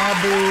boobs, small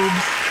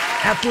boobs,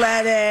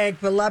 athletic,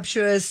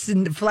 voluptuous,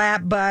 and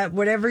flat butt,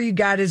 whatever you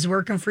got is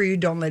working for you.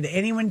 Don't let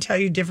anyone tell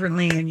you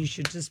differently, and you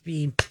should just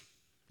be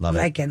Love it.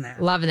 liking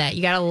that. Love that.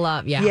 You got to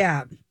love.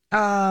 Yeah.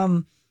 Yeah.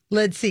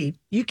 Let's see.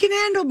 You can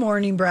handle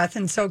morning breath,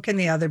 and so can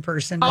the other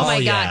person. Oh, my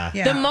yeah. God.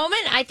 Yeah. The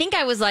moment, I think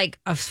I was like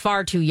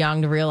far too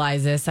young to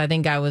realize this. I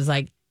think I was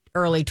like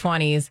early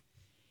 20s.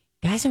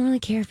 Guys don't really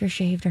care if you're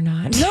shaved or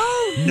not.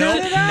 No, Nope, not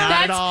at all. not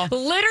That's at all.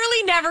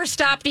 literally never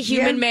stopped a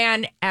human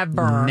man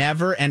ever.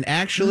 Never. And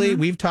actually,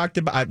 we've talked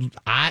about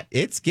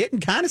it's getting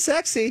kind of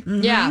sexy.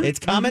 Yeah. It's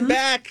coming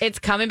back. It's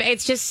coming.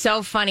 It's just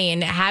so funny.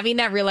 And having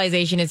that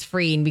realization is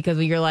freeing because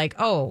you're like,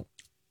 oh,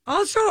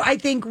 Also, I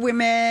think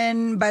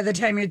women, by the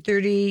time you're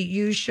 30,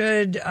 you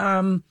should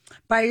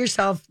buy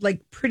yourself like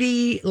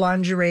pretty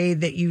lingerie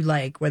that you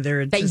like,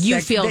 whether it's that you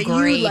feel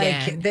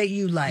great that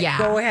you like. Yeah.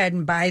 Go ahead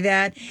and buy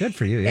that. Good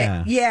for you,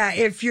 yeah. Yeah,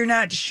 if you're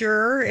not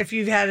sure if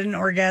you've had an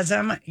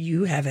orgasm,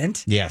 you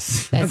haven't.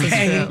 Yes. That's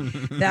Okay,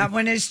 true. that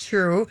one is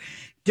true.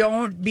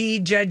 Don't be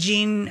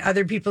judging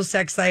other people's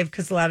sex life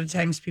because a lot of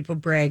times people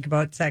brag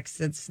about sex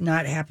that's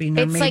not happening.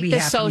 Or It's maybe like the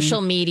happening.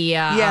 social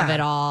media of it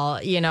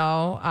all, you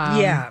know?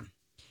 Yeah.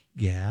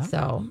 Yeah.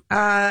 So,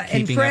 And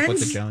Keeping up with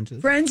the Joneses.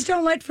 friends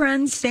don't let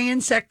friends stay in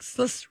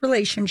sexless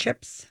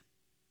relationships.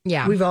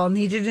 yeah. We've all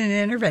needed an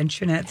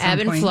intervention at some Ebb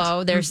and point.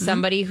 flow. There's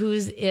somebody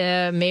who's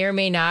may or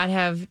may not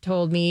have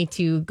told me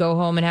to go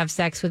home and have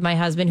sex with my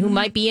husband who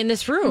might be in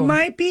this room.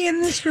 Might be in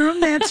this room.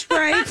 That's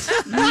right.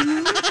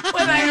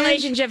 When my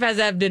relationship has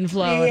ebbed and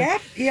flowed.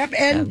 Yep.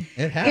 And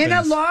It happens. in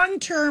a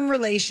long-term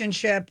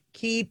relationship,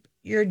 keep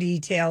your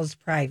details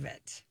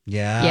private.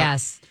 Yeah.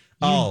 Yes.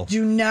 Oh.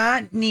 Do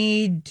not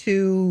need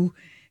to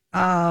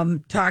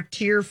talk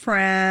to your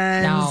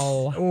friends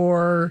No.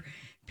 or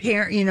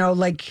parent,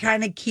 like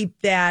kind of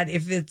keep that.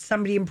 If it's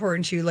somebody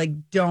important to you, like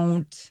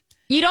don't.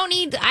 I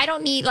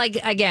don't need, like,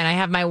 again, I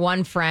have my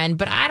one friend,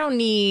 but I don't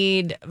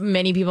need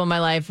many people in my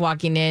life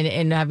walking in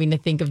and having to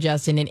think of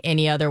Justin in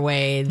any other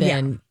way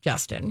than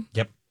Justin.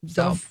 Yep.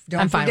 So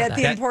Don't I'm fine forget with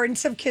the that.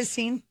 importance of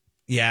kissing.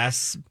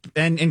 Yes.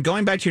 And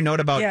going back to your note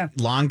about Yeah.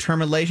 long-term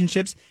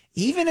relationships,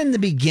 even in the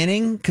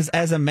beginning, because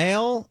as a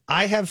male,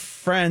 I have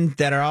friends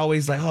that are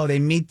always like, oh, they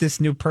meet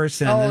this new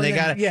person and then they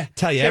got to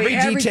tell you Show every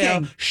you detail,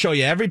 everything. show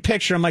you every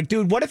picture. I'm like,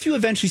 dude, what if you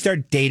eventually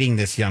start dating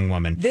this young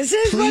woman? This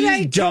is Please what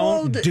I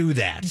don't told do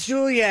that.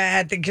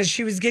 Julia because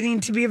she was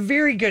getting to be a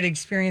very good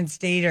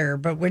experienced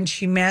dater. But when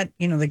she met,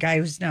 the guy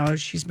who's now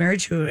she's married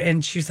to,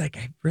 and she's like,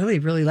 I really,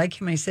 really like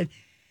him. I said,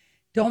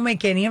 don't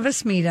make any of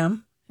us meet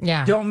him.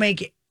 Yeah. Don't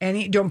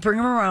bring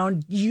him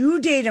around. You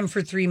date him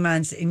for 3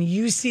 months and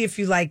you see if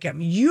you like him.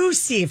 You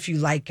see if you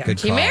like him. Good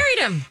She call. married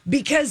him.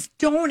 Because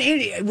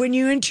when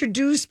you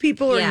introduce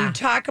people or Yeah. you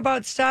talk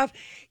about stuff,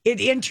 it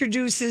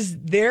introduces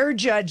their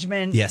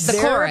judgment, Yes. The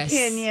their chorus.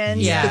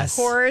 opinions, Yes.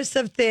 the chorus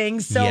of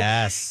things. So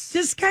Yes.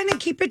 just kind of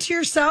keep it to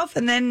yourself.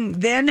 And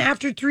then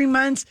after 3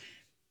 months,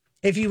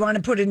 if you want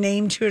to put a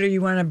name to it or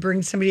you want to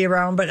bring somebody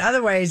around, but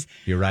otherwise,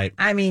 You're right.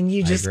 I mean,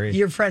 agree.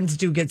 your friends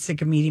do get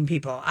sick of meeting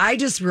people. I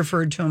just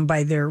referred to them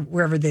by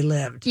wherever they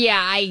lived. Yeah,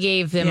 I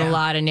gave them Yeah. a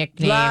lot of A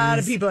nicknames. lot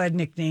of people had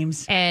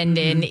nicknames. And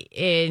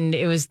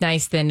it was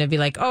nice then to be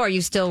like, oh, are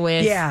you still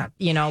with,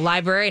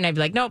 library? And I'd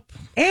be like, nope.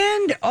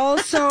 And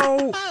also,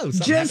 something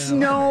just happened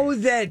know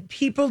that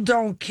people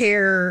don't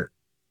care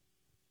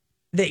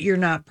that you're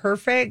not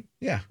perfect,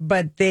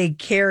 but they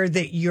care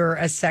that you're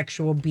a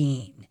sexual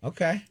being.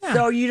 Okay.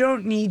 So you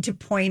don't need to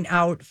point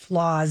out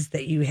flaws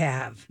that you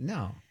have,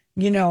 No.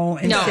 and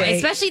No, say,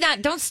 especially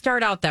don't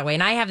start out that way.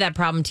 And I have that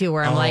problem too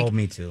where I'm like,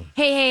 me too.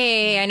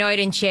 hey, I know I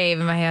didn't shave.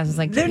 And my husband's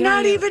like, they're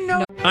not even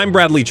know. I'm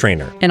Bradley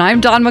Trainer. And I'm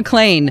Don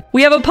McClain.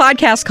 We have a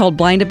podcast called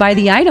Blinded by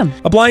the Item.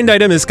 A blind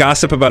item is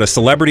gossip about a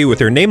celebrity with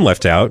their name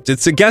left out.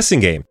 It's a guessing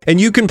game,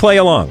 and you can play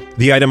along.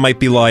 The item might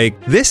be like,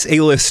 this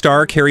A-list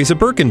star carries a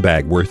Birkin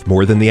bag worth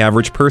more than the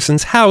average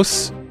person's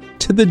house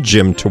to the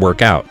gym to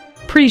work out.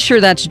 Pretty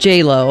sure that's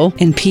J-Lo.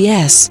 And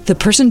P.S. the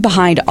person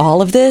behind all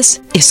of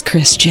this is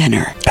Kris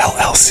Jenner,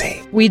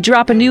 LLC. We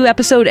drop a new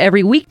episode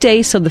every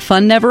weekday so the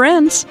fun never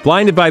ends.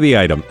 Blinded by the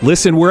Item.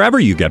 Listen wherever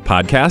you get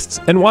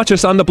podcasts and watch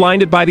us on the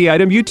Blinded by the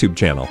Item YouTube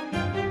channel.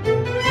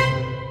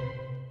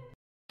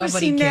 I've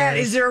Nobody seen that.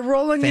 cares. Is there a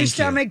roll in your Thank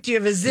you. simic? Do you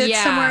have a zit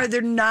Yeah. somewhere?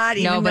 They're not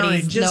even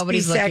knowing. Just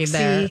nobody's be looking sexy.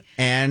 there.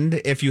 And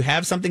if you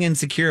have something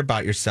insecure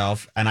about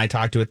yourself, and I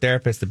talked to a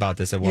therapist about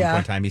this at one point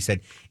in time, he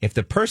said, if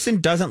the person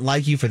doesn't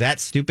like you for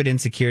that stupid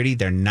insecurity,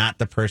 they're not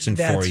the person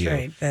for That's you.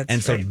 right. That's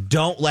and so right.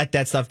 don't let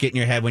that stuff get in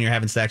your head when you're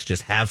having sex.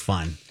 Just have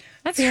fun.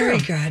 That's Very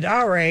true. good.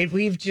 All right.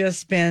 We've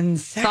just been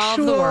Solve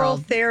the sexual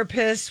world.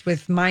 therapists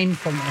with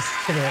mindfulness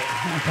today.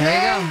 Okay?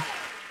 There you go.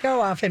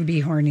 Go off and be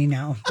horny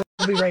now.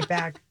 We'll be right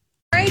back.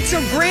 All right,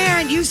 so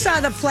Grant, you saw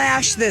The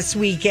Flash this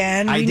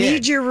weekend. I We did.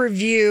 need your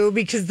review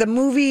because the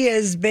movie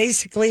is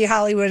basically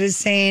Hollywood is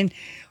saying,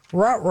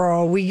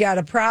 ruh-roh, we got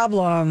a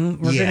problem.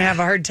 We're going to Yeah. have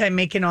a hard time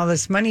making all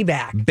this money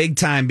back. Big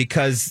time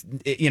because,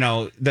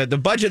 the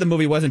budget of the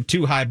movie wasn't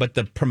too high, but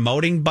the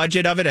promoting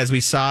budget of it, as we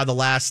saw the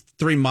last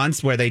 3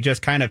 months, where they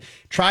just kind of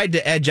tried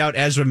to edge out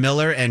Ezra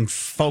Miller and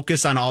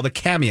focus on all the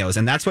cameos.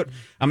 And that's what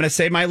I'm going to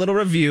say my little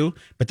review,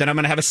 but then I'm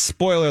going to have a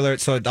spoiler alert,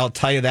 so I'll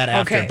tell you that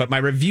after. Okay. But my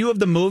review of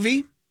the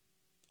movie,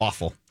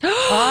 awful.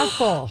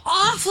 Awful.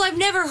 Awful. I've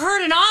never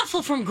heard an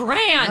awful from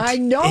Grant. I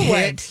know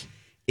It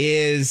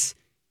is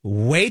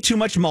way too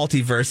much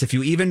multiverse. If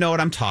you even know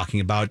what I'm talking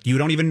about, you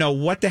don't even know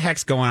what the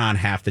heck's going on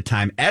half the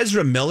time.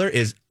 Ezra Miller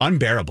is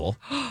unbearable.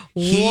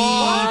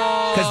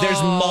 Because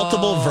there's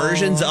multiple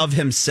versions of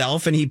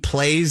himself, and he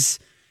plays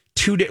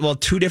two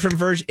different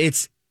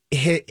versions.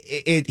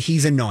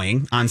 He's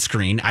annoying on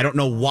screen. I don't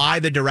know why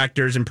the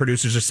directors and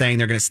producers are saying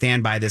they're going to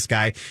stand by this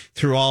guy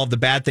through all of the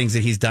bad things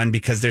that he's done,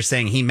 because they're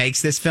saying he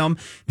makes this film.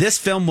 This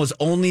film was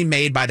only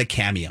made by the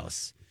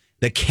cameos.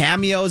 The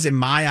cameos, in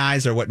my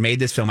eyes, are what made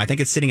this film. I think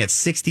it's sitting at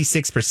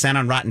 66%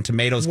 on Rotten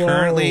Tomatoes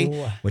currently,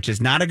 which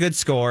is not a good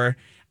score.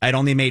 It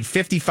only made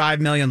 $55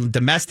 million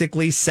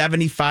domestically,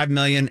 $75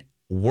 million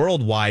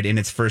worldwide in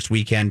its first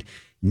weekend.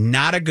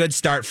 Not a good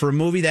start for a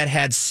movie that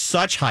had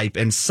such hype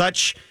and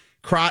such...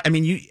 I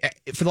mean,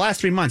 for the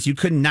last 3 months, you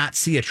could not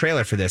see a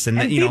trailer for this. And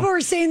people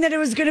were saying that it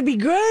was going to be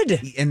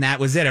good. And that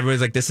was it. Everybody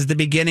was like, this is the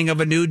beginning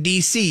of a new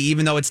DC,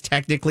 even though it's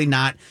technically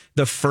not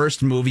the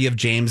first movie of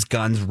James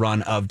Gunn's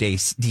run of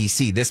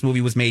DC. This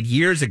movie was made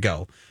years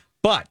ago.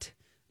 But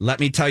let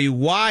me tell you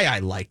why I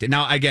liked it.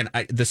 Now, again,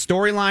 the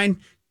storyline,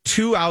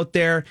 too out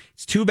there.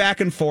 It's too back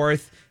and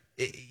forth.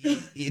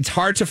 It's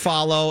hard to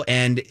follow.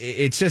 And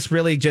it's just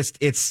really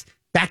it's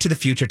Back to the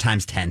Future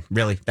times 10,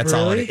 really. That's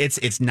all it is.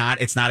 It's not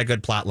a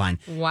good plot line.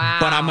 Wow.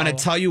 But I'm going to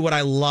tell you what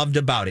I loved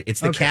about it. It's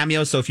the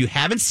cameo. So if you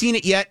haven't seen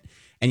it yet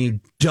and you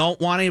don't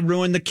want to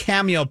ruin the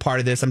cameo part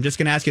of this, I'm just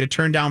going to ask you to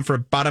turn down for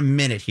about a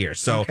minute here.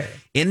 So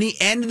in the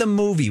end of the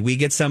movie, we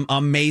get some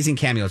amazing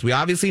cameos. We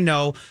obviously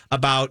know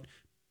about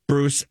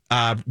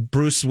Michael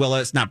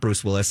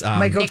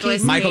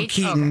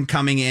Keaton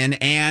coming in,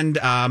 and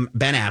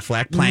Ben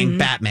Affleck playing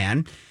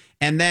Batman.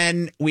 And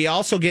then we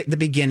also get the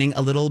beginning,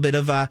 a little bit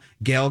of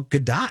Gal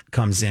Gadot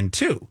comes in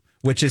too,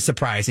 which is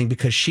surprising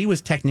because she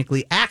was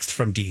technically axed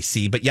from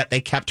DC, but yet they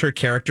kept her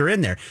character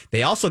in there.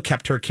 They also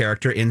kept her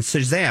character in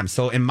Shazam.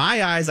 So in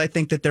my eyes, I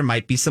think that there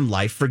might be some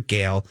life for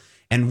Gal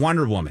and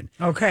Wonder Woman.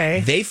 Okay.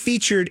 They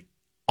featured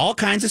all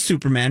kinds of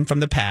Superman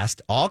from the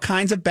past, all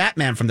kinds of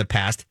Batman from the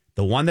past.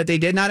 The one that they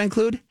did not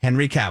include,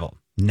 Henry Cavill,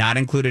 not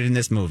included in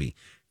this movie.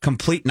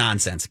 Complete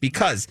nonsense,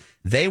 because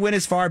they went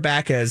as far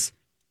back as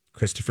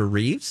Christopher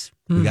Reeves.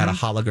 We got a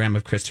hologram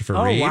of Christopher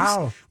Reeves.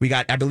 Wow. We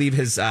got, I believe,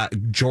 his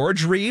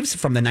George Reeves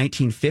from the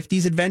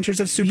 1950s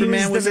Adventures of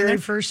Superman was the very in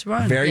first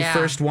one.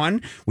 First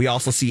one. We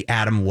also see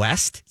Adam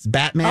West,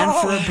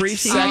 Batman, for a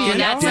brief second.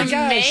 That's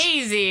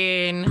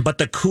amazing. But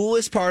the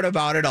coolest part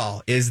about it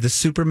all is the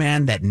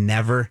Superman that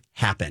never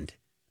happened.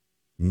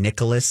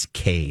 Nicolas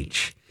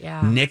Cage.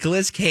 Yeah.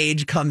 Nicolas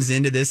Cage comes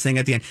into this thing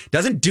at the end.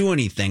 Doesn't do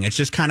anything. It's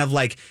just kind of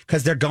like,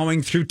 because they're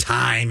going through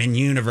time and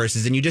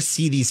universes, and you just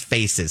see these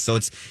faces. So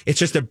it's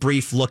just a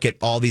brief look at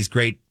all these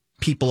great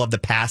people of the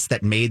past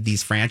that made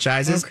these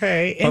franchises.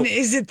 Okay. And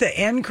is it the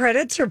end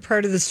credits or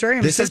part of the story?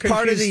 This is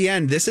part of the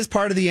end. This is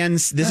part of the end.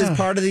 This is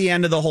part of the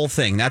end of the whole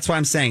thing. That's why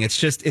I'm saying it's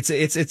just it's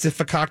a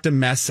fakakta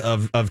mess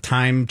of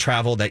time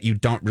travel that you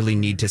don't really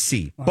need to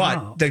see.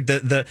 Wow. But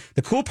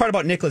the cool part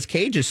about Nicolas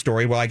Cage's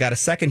story, well, I got a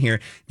second here.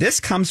 This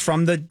comes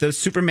from the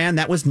Superman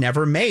that was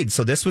never made.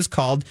 So this was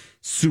called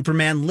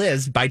Superman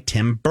Lives by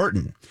Tim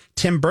Burton.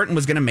 Tim Burton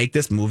was going to make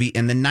this movie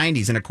in the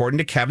 90s. And according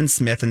to Kevin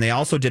Smith, and they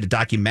also did a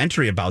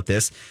documentary about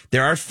this,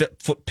 there are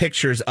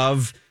pictures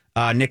of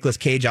Nicolas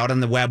Cage out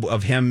on the web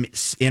of him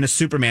in a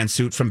Superman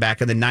suit from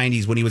back in the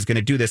 90s when he was going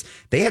to do this.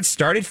 They had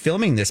started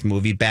filming this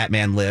movie,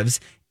 Batman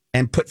Lives,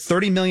 and put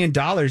 $30 million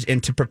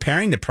into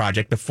preparing the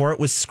project before it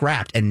was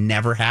scrapped and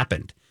never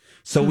happened.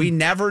 So we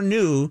never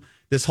knew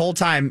this whole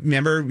time.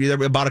 Remember,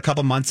 about a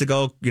couple months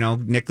ago,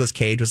 Nicolas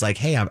Cage was like,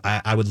 hey,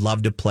 I would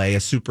love to play a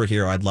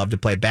superhero. I'd love to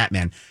play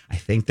Batman. I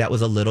think that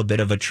was a little bit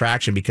of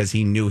attraction because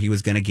he knew he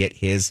was going to get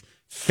his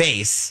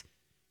face,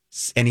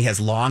 and he has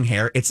long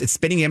hair. It's a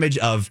spitting image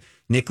of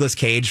Nicolas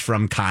Cage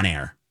from Con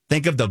Air.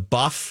 Think of the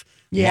buff,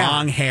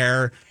 long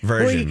hair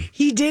version. Well,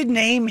 he did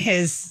name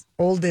his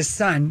oldest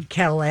son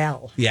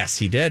Kal-El. Yes,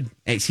 he did.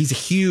 He's a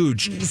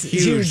huge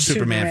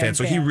Superman fan.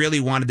 So he really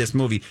wanted this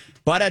movie.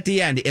 But at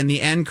the end, in the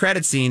end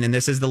credit scene, and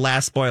this is the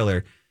last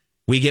spoiler,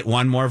 we get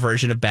one more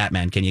version of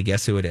Batman. Can you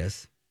guess who it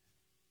is?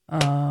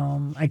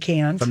 I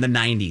can't. From the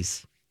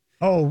 90s.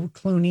 Oh,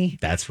 Clooney.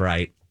 That's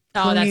right.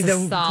 Oh, that's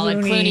a solid.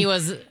 Clooney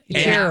was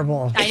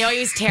terrible. I know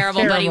he was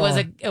terrible, but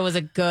it was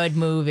a good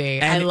movie.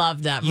 And I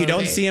loved that movie. You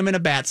don't see him in a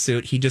bat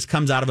suit. He just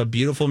comes out of a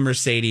beautiful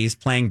Mercedes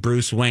playing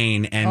Bruce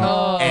Wayne,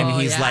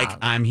 and he's like,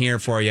 "I'm here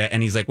for you."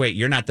 And he's like, "Wait,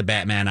 you're not the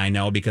Batman I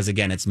know," because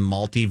again, it's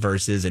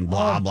multiverses and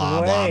blah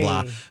blah blah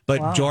blah.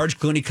 But George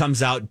Clooney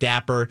comes out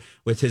dapper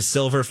with his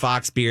silver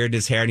fox beard,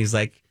 his hair, and he's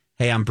like,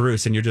 "Hey, I'm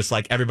Bruce," and you're just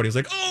like, everybody's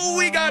like, "Oh,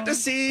 we got to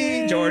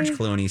see George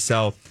Clooney."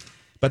 So.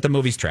 But the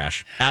movie's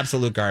trash.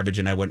 Absolute garbage,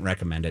 and I wouldn't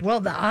recommend it. Well,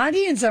 the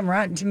audience on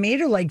Rotten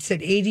Tomato likes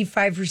it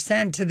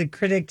 85% to the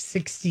critics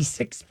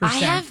 66%. I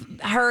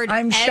have heard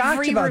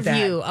every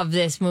review of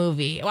this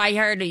movie. I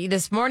heard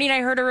this morning,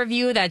 I heard a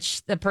review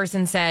that the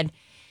person said,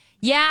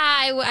 yeah,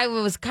 I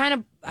was kind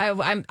of,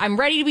 I'm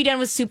ready to be done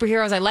with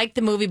superheroes. I like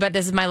the movie, but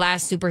this is my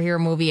last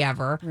superhero movie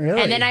ever.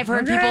 Really? And then I've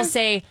heard people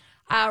say,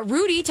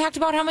 Rudy talked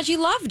about how much he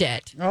loved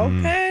it.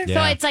 Okay.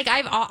 So it's like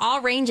I've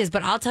all ranges,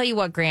 but I'll tell you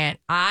what, Grant,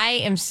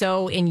 I am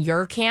so in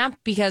your camp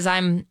because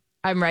I'm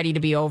ready to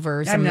be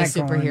over some of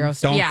the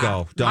superheroes. Don't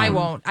go.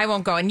 Don't. I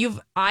won't go.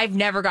 And I've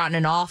never gotten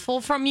an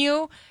awful from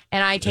you,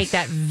 and I take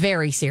that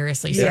very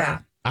seriously, sir. Yeah.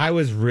 I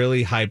was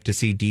really hyped to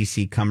see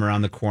DC come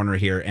around the corner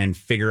here and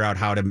figure out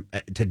how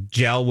to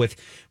gel with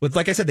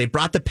like I said, they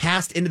brought the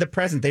past into the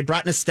present. They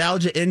brought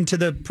nostalgia into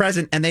the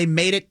present, and they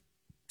made it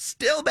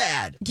Still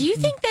bad. Do you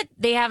think that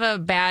they have a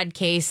bad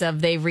case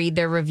of they read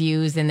their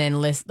reviews and then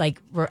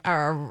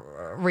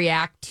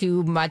react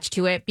too much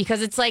to it?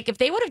 Because it's like if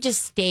they would have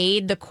just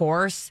stayed the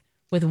course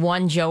with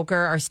one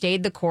Joker or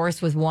stayed the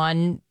course with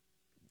one,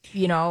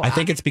 I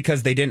think it's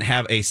because they didn't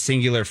have a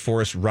singular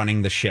force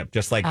running the ship.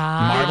 Just like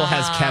Marvel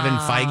has Kevin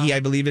Feige, I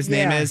believe his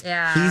name is.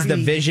 Yeah. He's the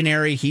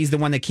visionary. He's the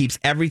one that keeps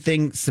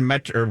everything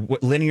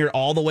linear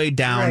all the way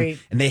down. Right.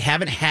 And they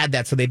haven't had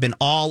that, so they've been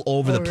all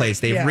over the place.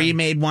 They've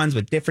remade ones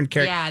with different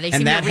characters. Yeah, they and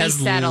seem that to has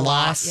reset a lot.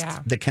 lost Yeah.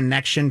 the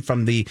connection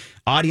from the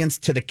audience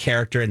to the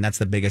character, and that's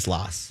the biggest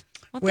loss.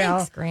 Well,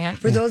 thanks, Grant.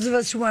 For those of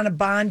us who want to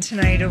bond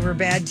tonight over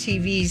bad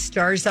TV,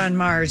 Stars on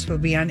Mars will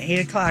be on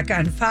 8 o'clock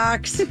on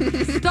Fox.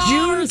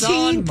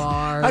 Juneteenth, on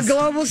Mars. a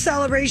global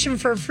celebration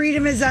for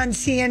freedom is on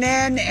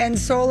CNN, and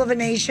Soul of a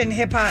Nation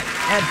Hip Hop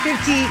at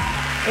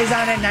 50 is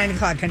on at 9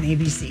 o'clock on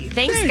ABC.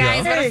 Thanks,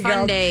 guys. What a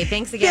fun day.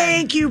 Thanks again.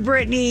 Thank you,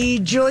 Brittany.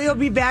 Julia will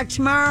be back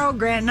tomorrow.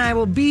 Grant and I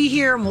will be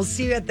here, and we'll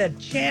see you at the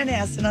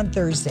Chanhassen on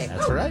Thursday.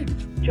 That's right.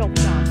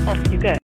 Job's on. Off you go.